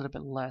 maybe a little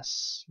bit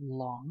less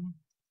long.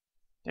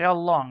 They are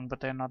long, but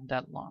they're not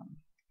that long.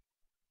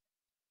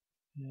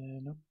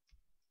 Nope.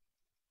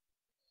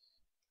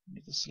 I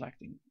need to select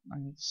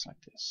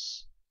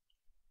this.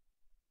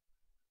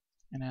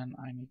 And then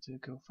I need to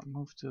go from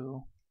move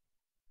to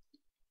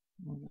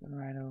move it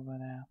right over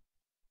there.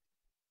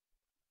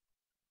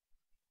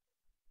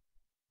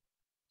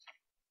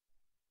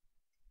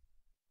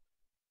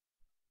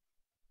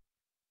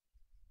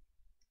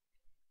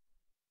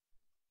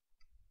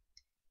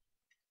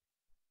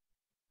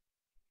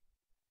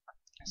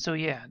 So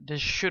yeah,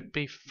 this should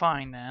be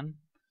fine then.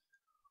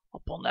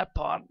 Upon that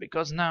part,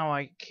 because now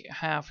I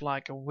have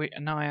like a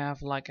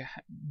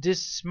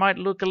this might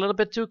look a little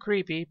bit too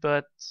creepy,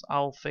 but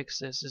I'll fix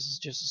this. This is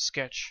just a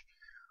sketch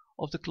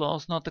of the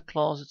claws, not the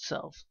claws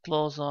itself.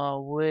 Claws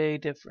are way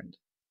different.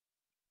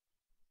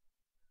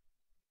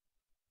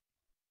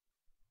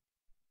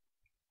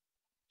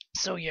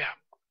 So yeah.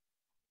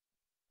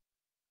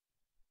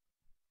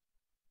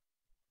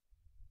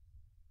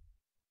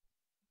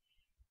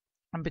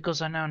 And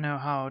because I now know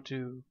how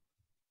to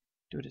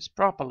do this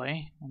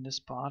properly on this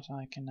part,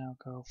 I can now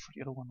go for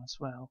the other one as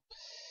well.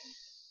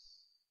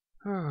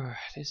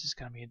 This is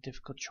gonna be a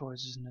difficult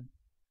choice, isn't it?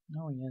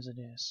 Oh yes it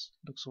is.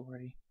 Looks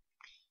already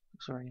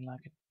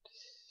like it.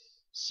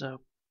 So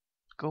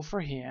go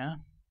for here.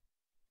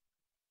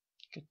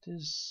 Get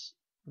this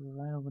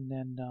right over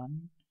there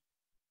done.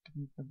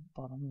 Get the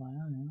bottom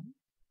layer, yeah.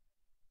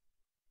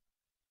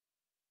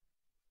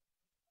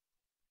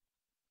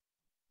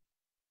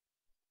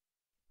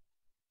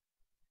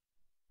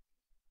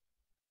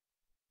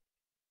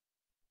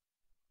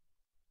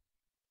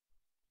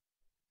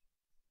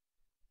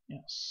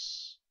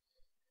 Yes.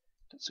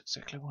 That's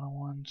exactly what I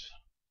want.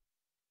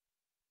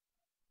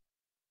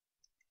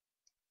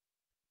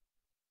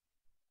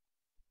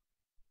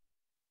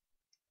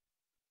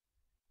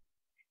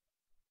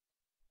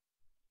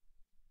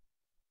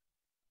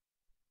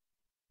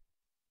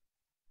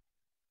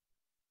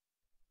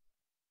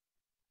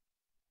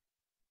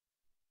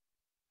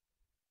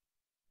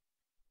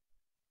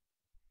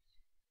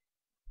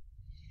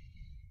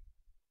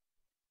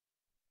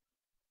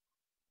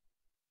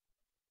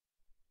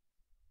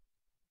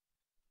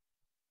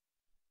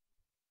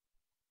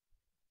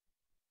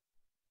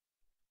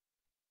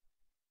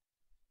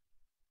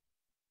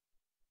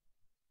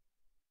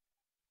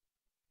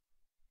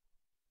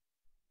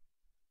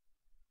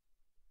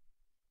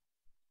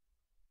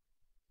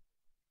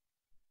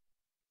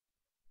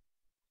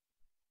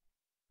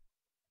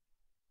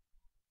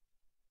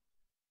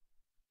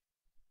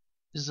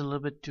 This is a little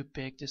bit too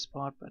big, this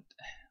part, but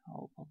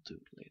I'll do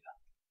it later.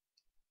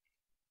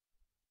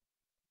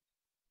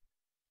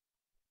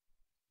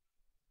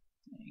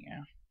 There you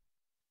go.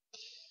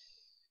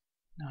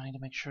 Now I need to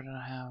make sure that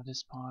I have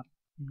this part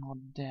not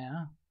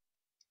there.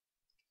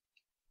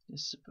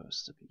 This is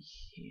supposed to be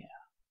here.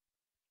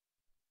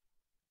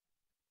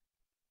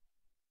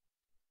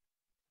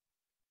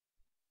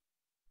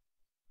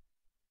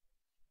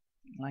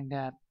 Like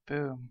that.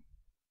 Boom.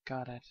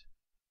 Got it.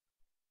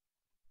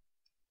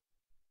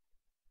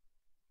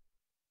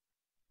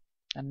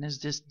 And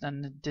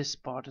this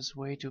part is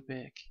way too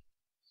big.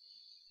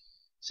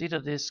 See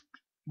that this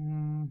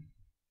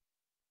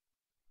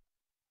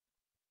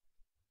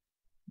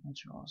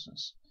which was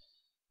this?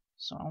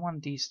 So I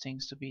want these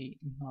things to be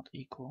not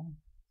equal.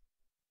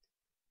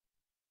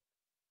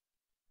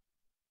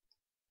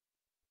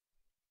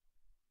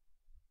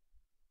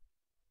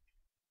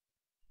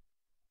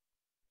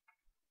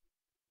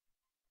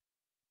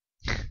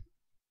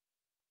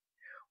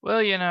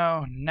 Well, you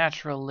know,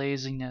 natural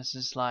laziness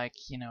is like,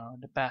 you know,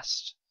 the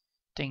best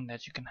thing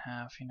that you can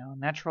have, you know.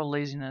 Natural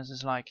laziness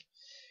is like,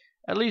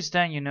 at least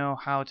then you know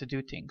how to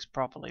do things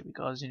properly,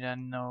 because you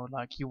then know,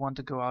 like, you want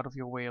to go out of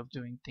your way of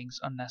doing things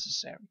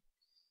unnecessary.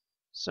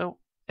 So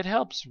it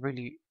helps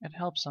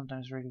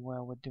sometimes really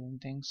well with doing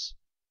things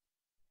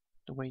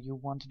the way you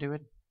want to do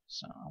it.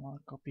 So I want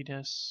to copy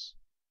this.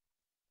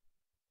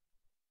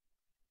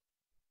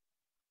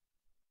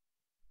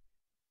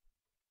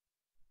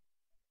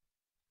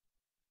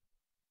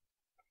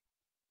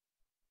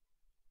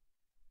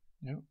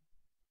 Nope.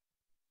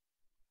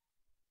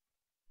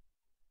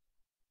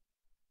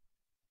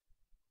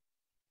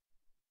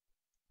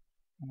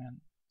 And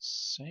then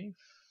save.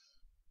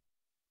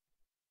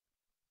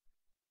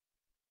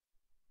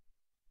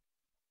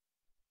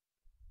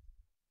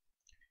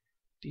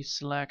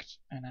 Deselect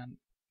and then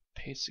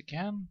paste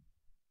again.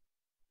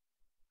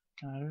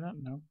 Can I do that?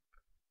 Nope.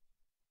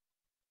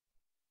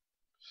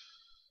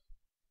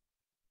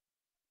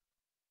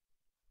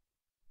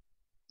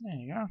 There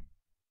you go.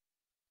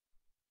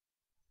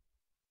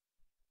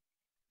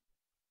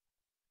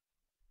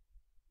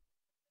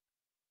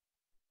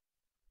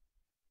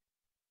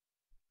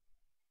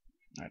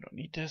 I don't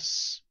need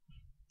this.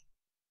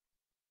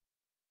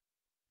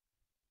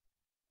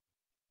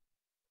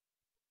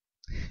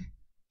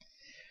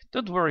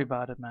 Don't worry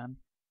about it, man.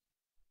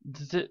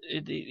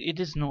 It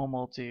is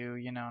normal to,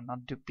 you know,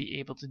 not to be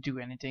able to do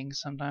anything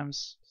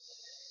sometimes.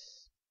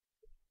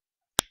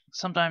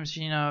 Sometimes,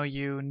 you know,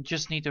 you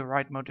just need the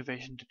right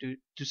motivation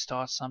to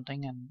start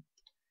something, and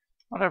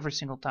not every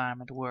single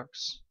time it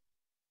works.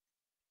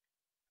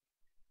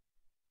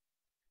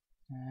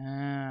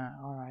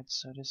 Alright,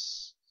 so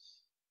this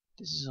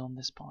is on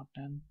this part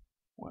then.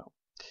 Well,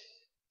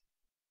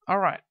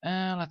 alright,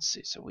 let's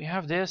see. So we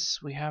have this,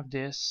 we have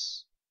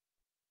this.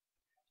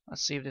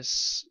 Let's see if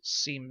this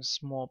seems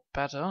more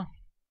better.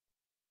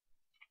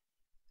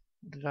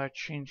 Did I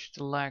change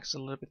the legs a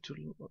little bit too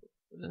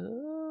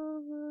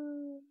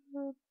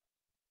low?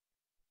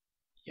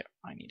 Yeah,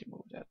 I need to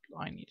move that.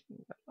 I need to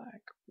move that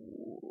leg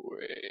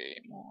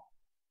way more.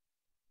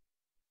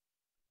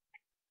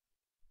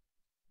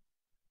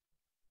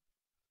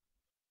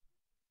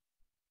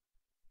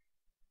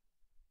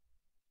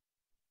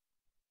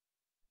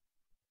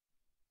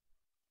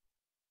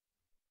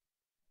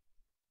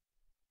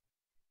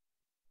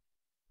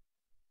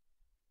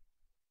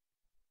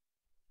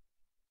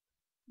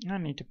 I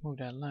need to move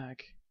that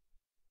leg.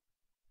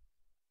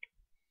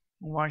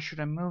 Why should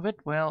I move it?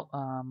 Well,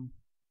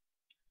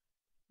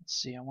 let's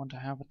see. I want to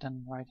have it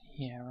then right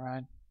here,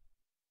 right?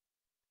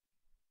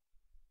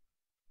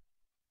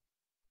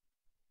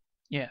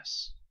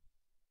 Yes.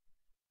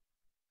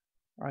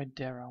 Right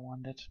there I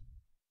want it.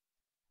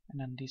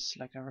 And then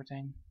deselect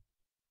everything.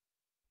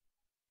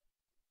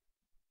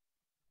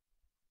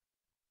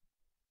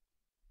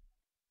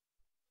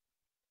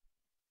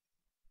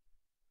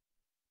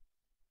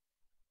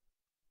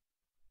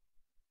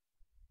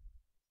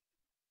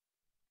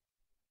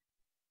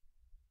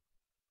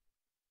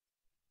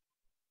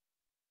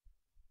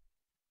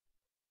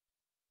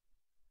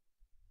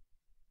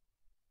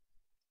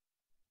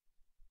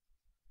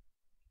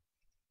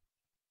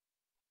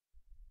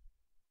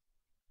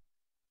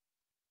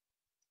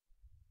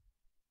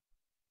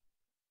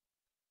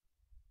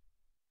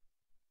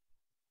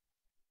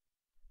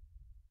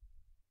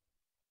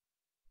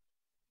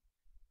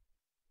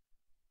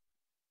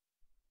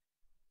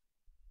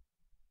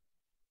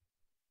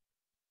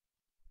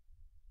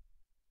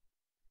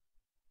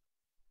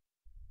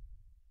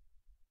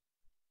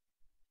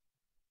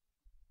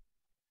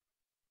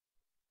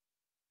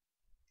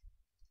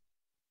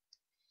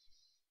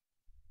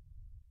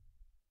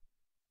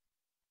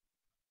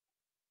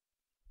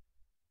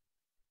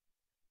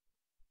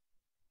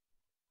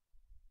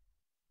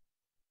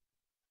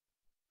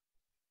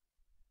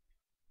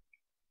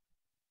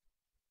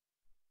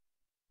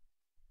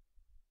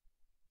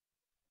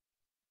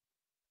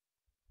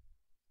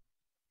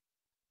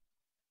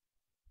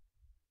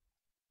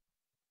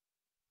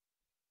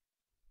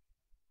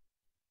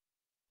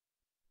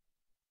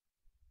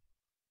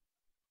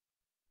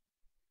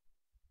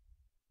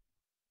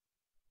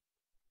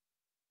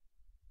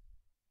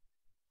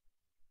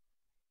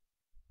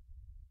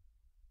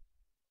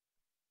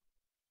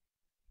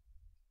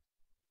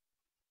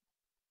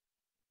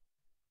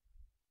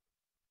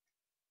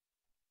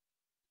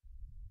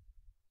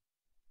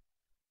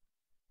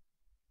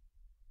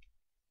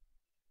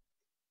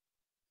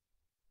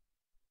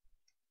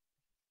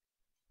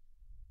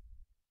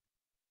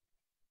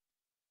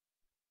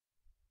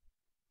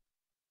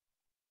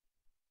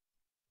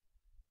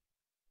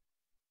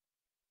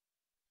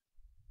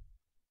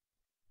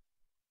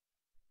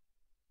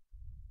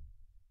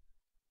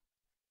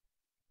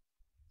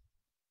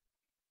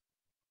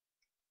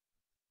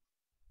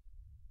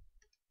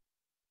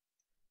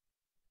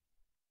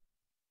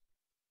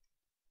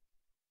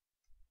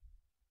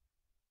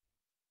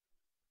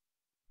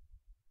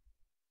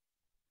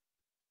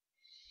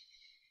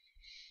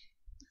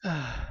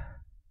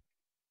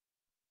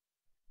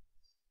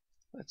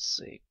 Let's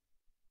see.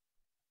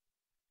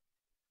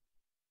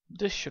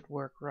 This should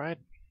work, right?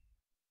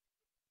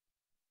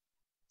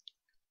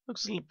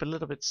 Looks a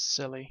little bit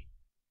silly.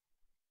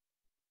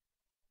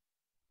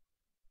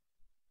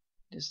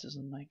 This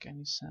doesn't make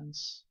any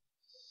sense.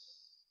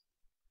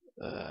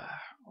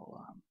 Hold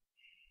on.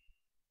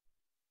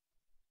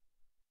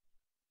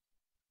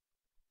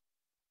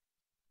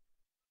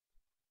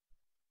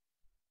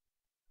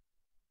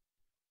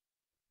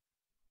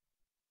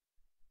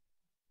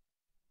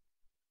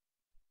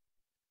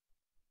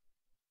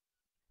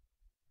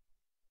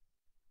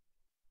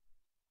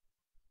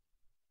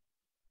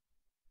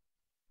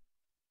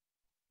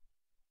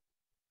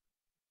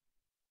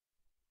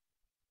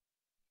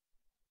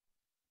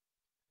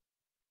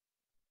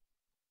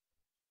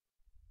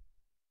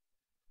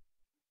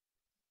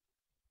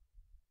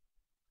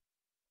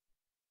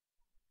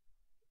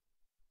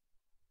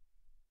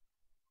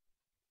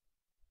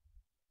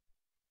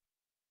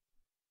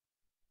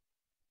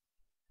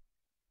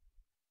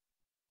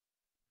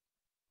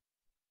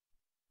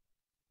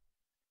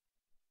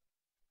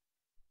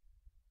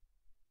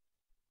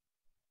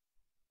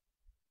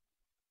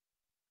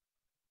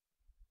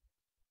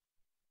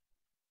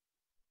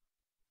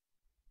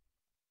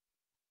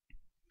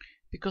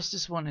 Because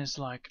this one is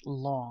like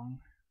long,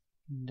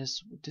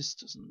 this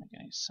doesn't make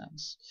any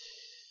sense.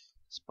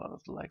 This part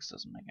of the legs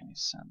doesn't make any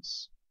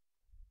sense.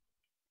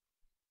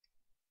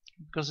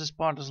 Because this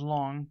part is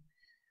long,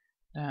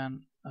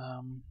 then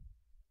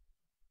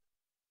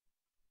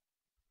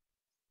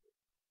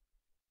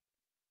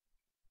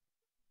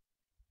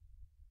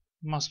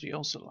must be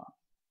also long,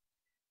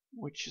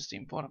 which is the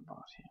important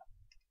part here.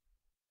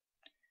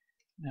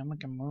 Then we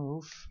can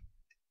move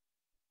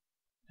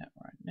that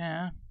right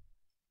now.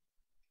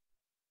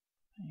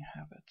 There you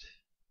have it.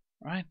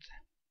 Right?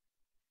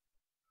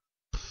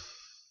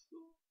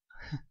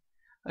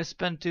 I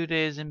spent 2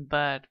 days in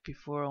bed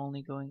before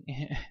only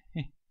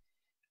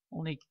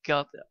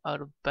got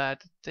out of bed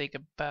to take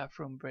a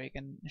bathroom break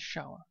and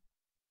shower.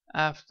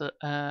 After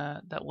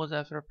that was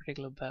after a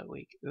particular bad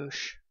week.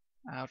 Oosh.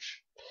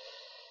 Ouch.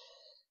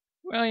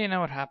 Well, you know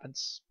what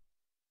happens.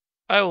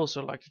 I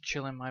also like to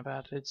chill in my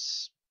bed.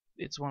 It's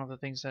one of the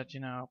things that,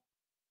 you know,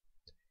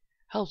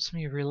 helps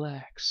me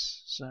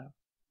relax. So,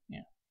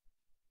 yeah.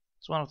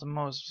 It's one of the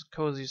most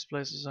coziest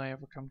places I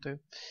ever come to.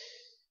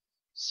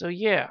 So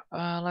yeah,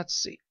 let's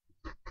see.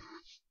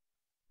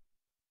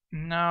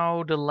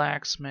 Now the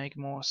legs make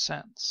more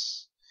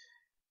sense.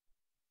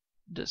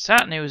 The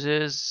sad news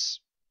is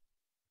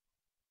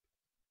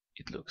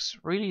it looks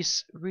really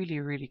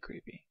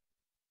creepy.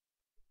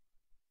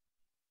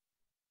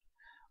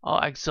 Oh,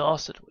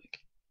 exhausted week.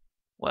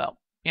 Well,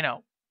 you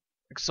know,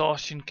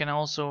 exhaustion can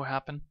also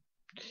happen.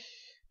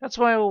 That's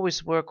why I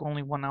always work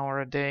only 1 hour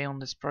a day on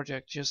this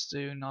project, just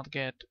to not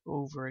get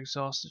over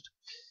exhausted,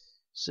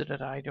 so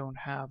that I don't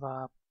have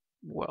a,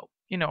 well,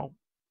 you know,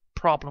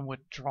 problem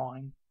with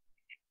drawing.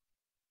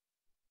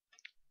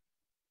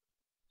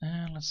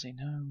 Let's see.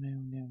 No.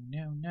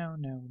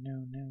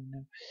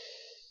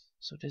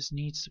 So this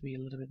needs to be a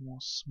little bit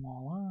more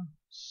smaller.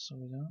 So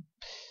we don't.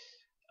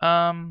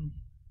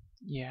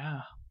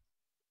 Yeah.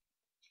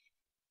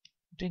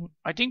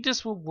 I think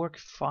this will work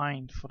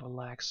fine for the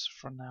legs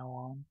from now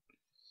on.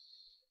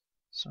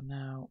 So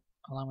now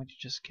allow me to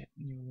just get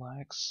new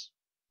legs.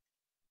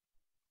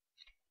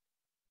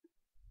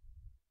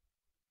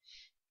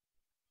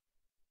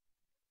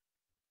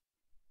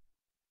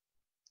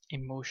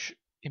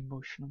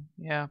 Emotional.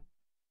 Yeah.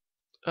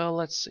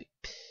 Let's see.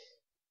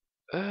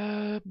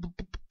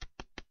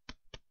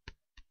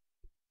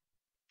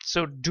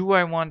 So do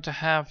I want to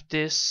have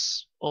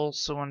this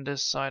also on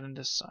this side and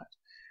this side?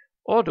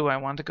 Or do I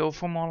want to go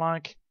for more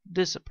like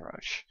this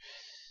approach?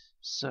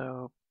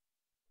 So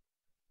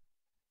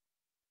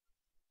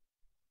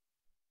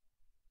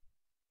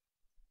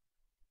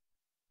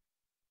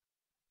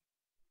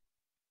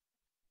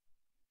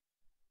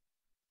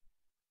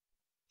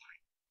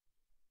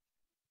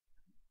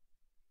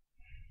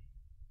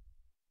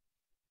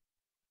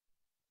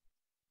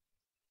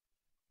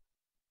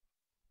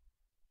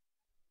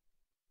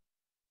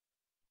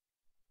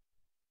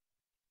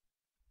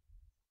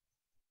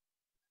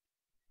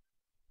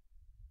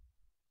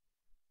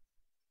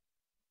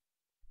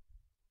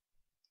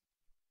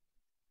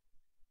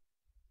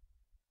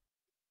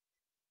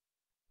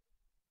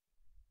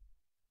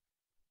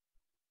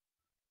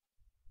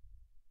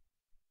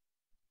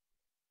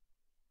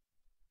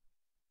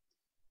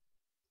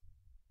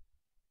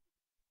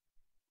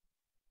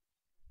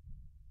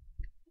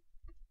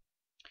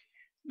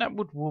that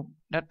would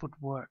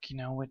work, you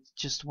know, with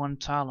just one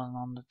talon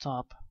on the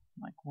top,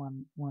 like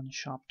one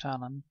sharp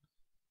talon,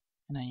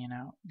 and then, you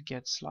know, it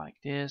gets like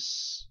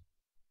this,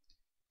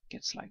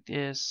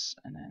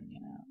 and then, you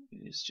know,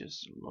 it is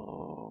just a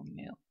long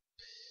nail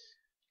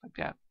like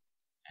that,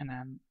 and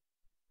then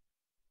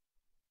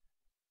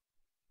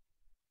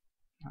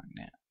like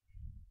that.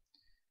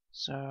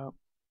 So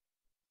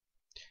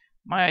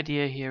my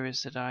idea here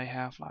is that I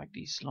have like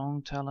these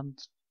long talon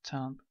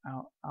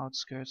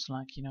outskirts,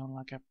 like, you know,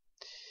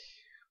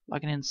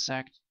 like an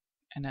insect,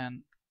 and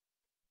then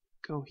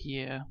go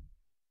here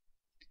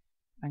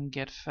and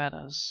get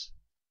feathers.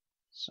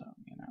 So,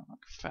 you know,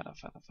 like feather,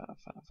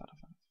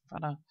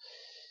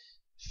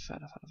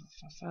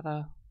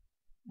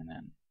 and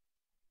then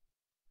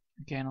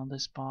again on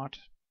this part,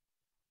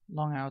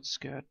 long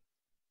outskirt.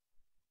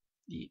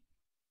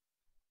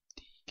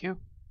 DQ. I'm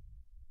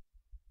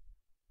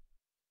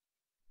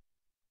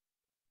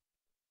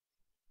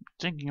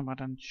thinking about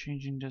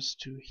changing this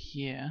to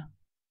here,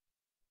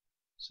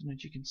 so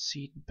that you can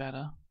see it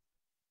better,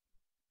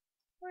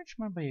 which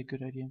might be a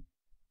good idea.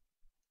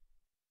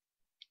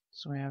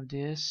 So I have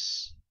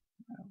this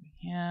over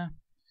here.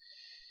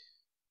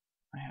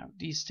 I have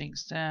these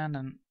things then,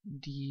 and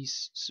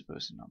these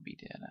supposed to not be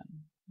there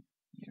then.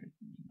 You're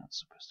not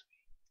supposed to be.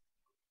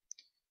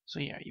 So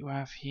yeah, you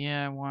have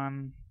here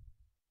one,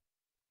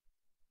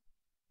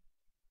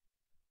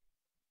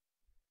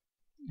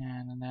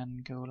 and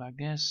then go like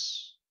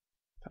this,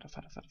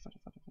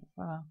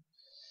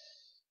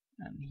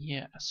 and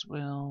here as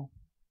well.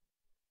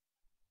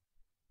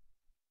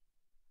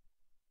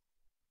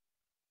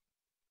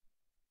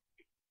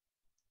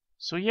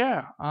 So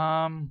yeah,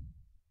 I'm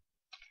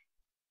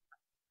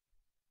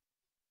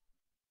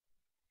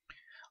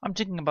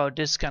thinking about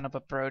this kind of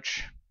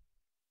approach.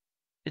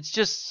 It's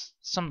just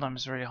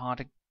sometimes very hard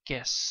to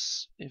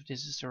guess if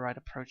this is the right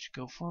approach to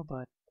go for,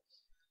 but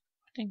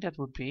I think that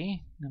would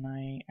be. And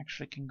I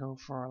actually can go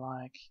for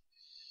like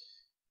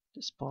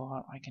this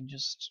part. I can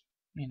just,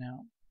 you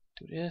know,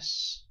 do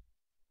this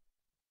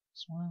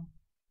as well.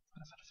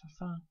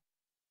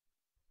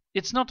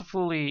 It's not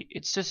fully,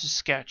 it's just a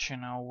sketch, you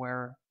know,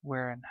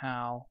 where and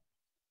how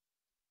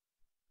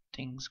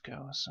things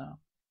go. So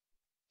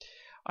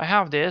I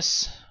have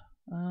this.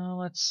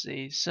 Let's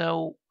see.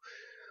 So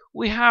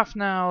we have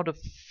now the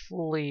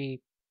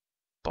fully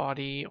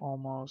body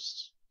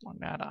almost like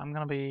that. I'm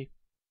gonna be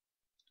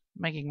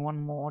making one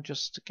more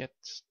just to get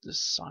the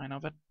sign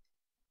of it.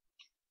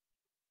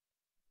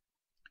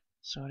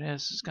 So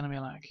this is gonna be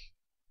like,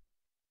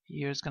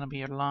 here's gonna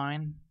be a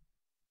line,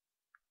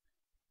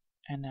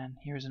 and then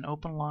here's an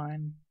open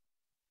line.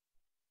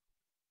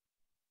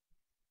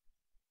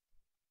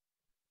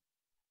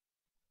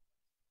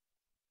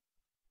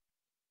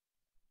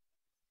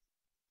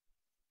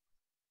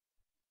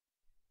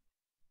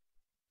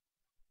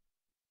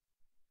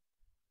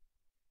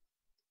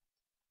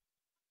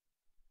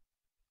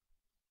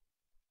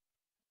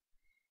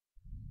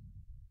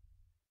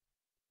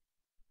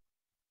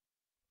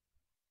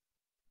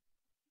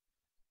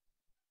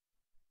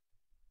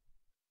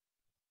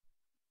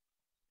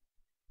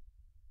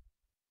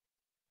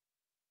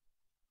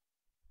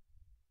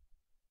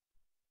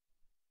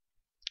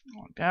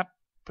 Like that.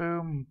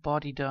 Boom,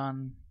 body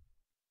done.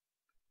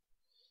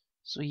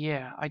 So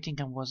yeah, I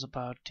think I was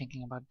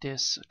thinking about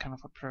this kind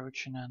of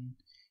approach, and then,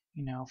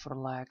 you know, for the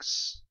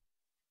legs,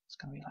 it's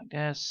gonna be like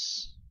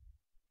this,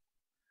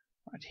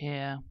 right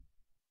here,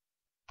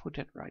 put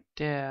it right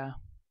there,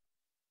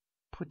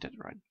 put it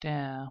right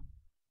there,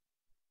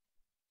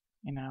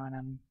 you know,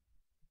 and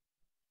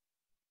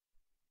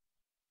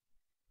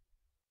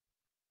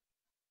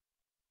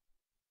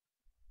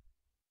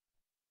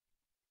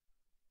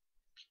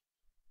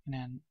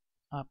then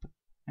up,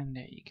 and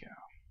there you go.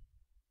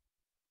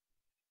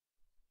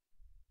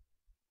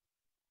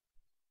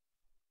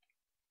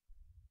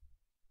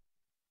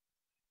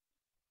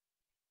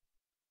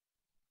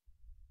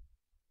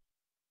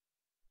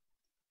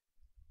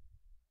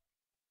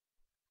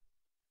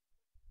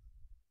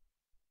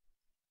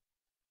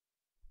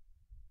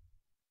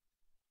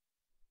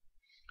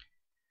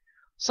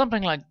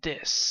 Something like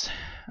this.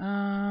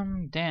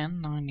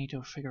 Then I need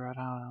to figure out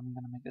how I'm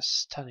gonna make the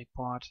static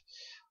part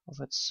of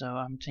it. So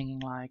I'm thinking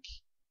like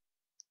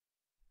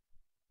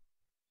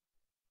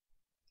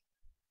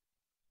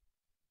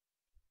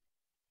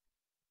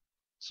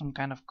some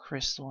kind of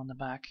crystal on the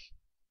back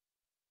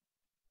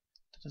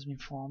that has been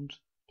formed.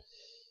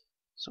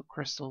 So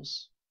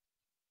crystals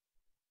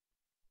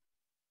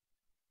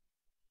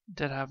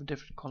that have a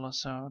different color.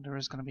 So there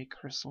is gonna be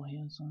crystal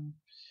here. So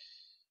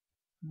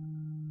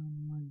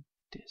like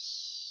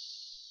this.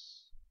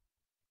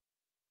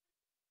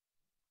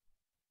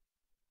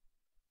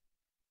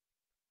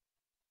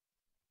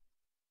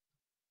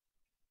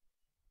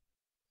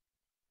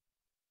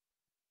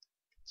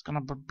 It's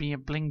gonna be a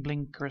bling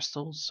bling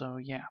crystal, so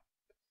yeah.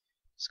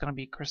 It's gonna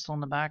be a crystal in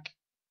the back,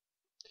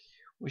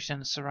 which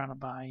then is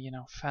surrounded by, you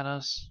know,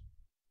 feathers,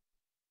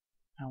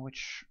 and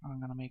which I'm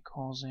gonna be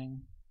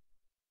causing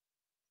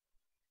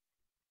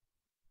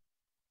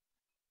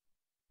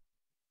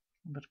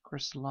a bit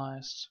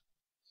crystallized,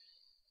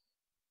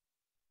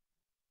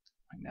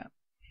 like that.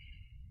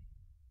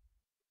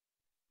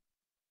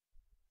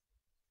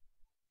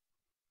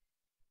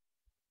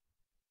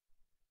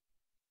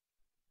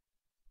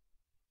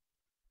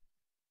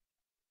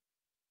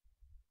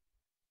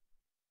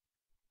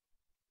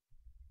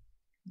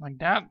 Like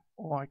that,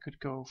 or I could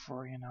go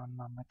for, you know,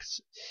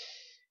 non-mix.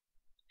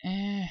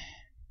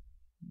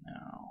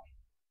 No.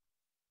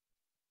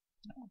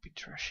 That would be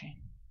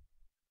trashy.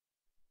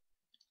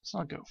 Let's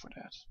not go for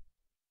that.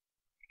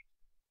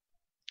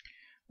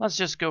 Let's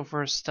just go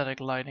for static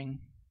lighting.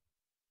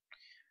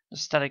 The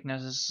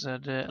staticness is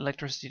the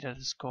electricity that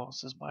is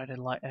caused by the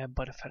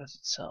feathers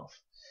itself,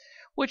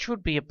 which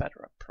would be a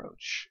better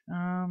approach.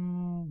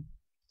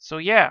 So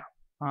yeah,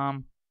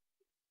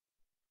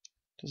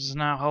 this is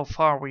now how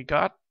far we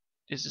got.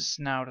 This is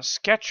now the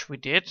sketch we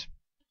did.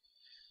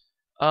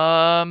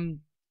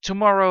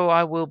 Tomorrow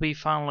I will be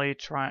finally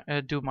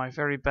do my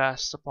very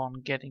best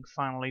upon getting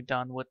finally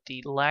done with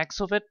the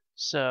legs of it.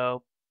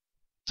 So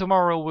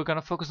tomorrow we're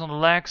gonna focus on the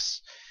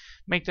legs,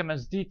 make them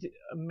as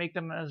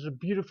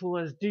beautiful,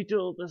 as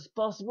detailed as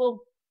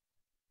possible,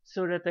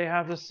 so that they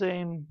have the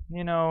same,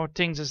 you know,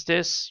 things as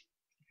this,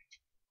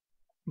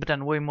 but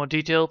then way more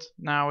detailed.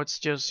 Now it's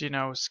just, you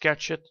know,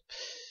 sketch it,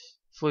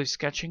 fully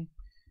sketching.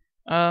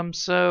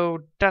 So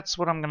that's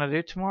what I'm gonna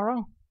do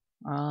tomorrow.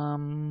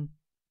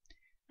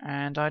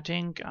 And I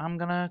think I'm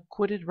gonna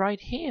quit it right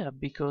here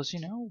because, you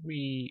know,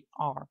 we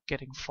are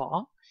getting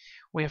far.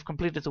 We have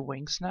completed the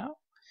wings now,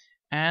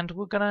 and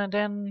we're gonna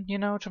then, you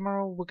know,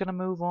 tomorrow we're gonna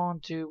move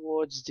on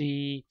towards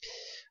the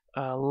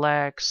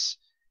legs,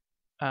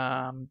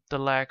 and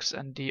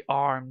the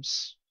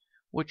arms,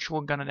 which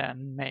we're gonna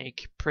then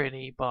make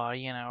pretty by,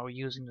 you know,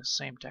 using the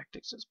same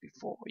tactics as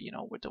before, you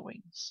know, with the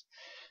wings.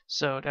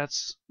 So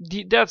that's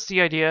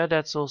the idea.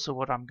 That's also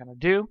what I'm gonna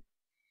do.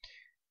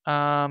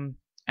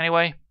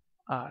 Anyway,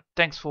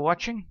 thanks for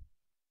watching,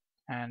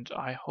 and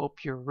I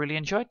hope you really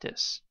enjoyed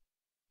this.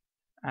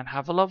 And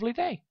have a lovely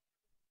day.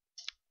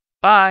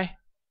 Bye.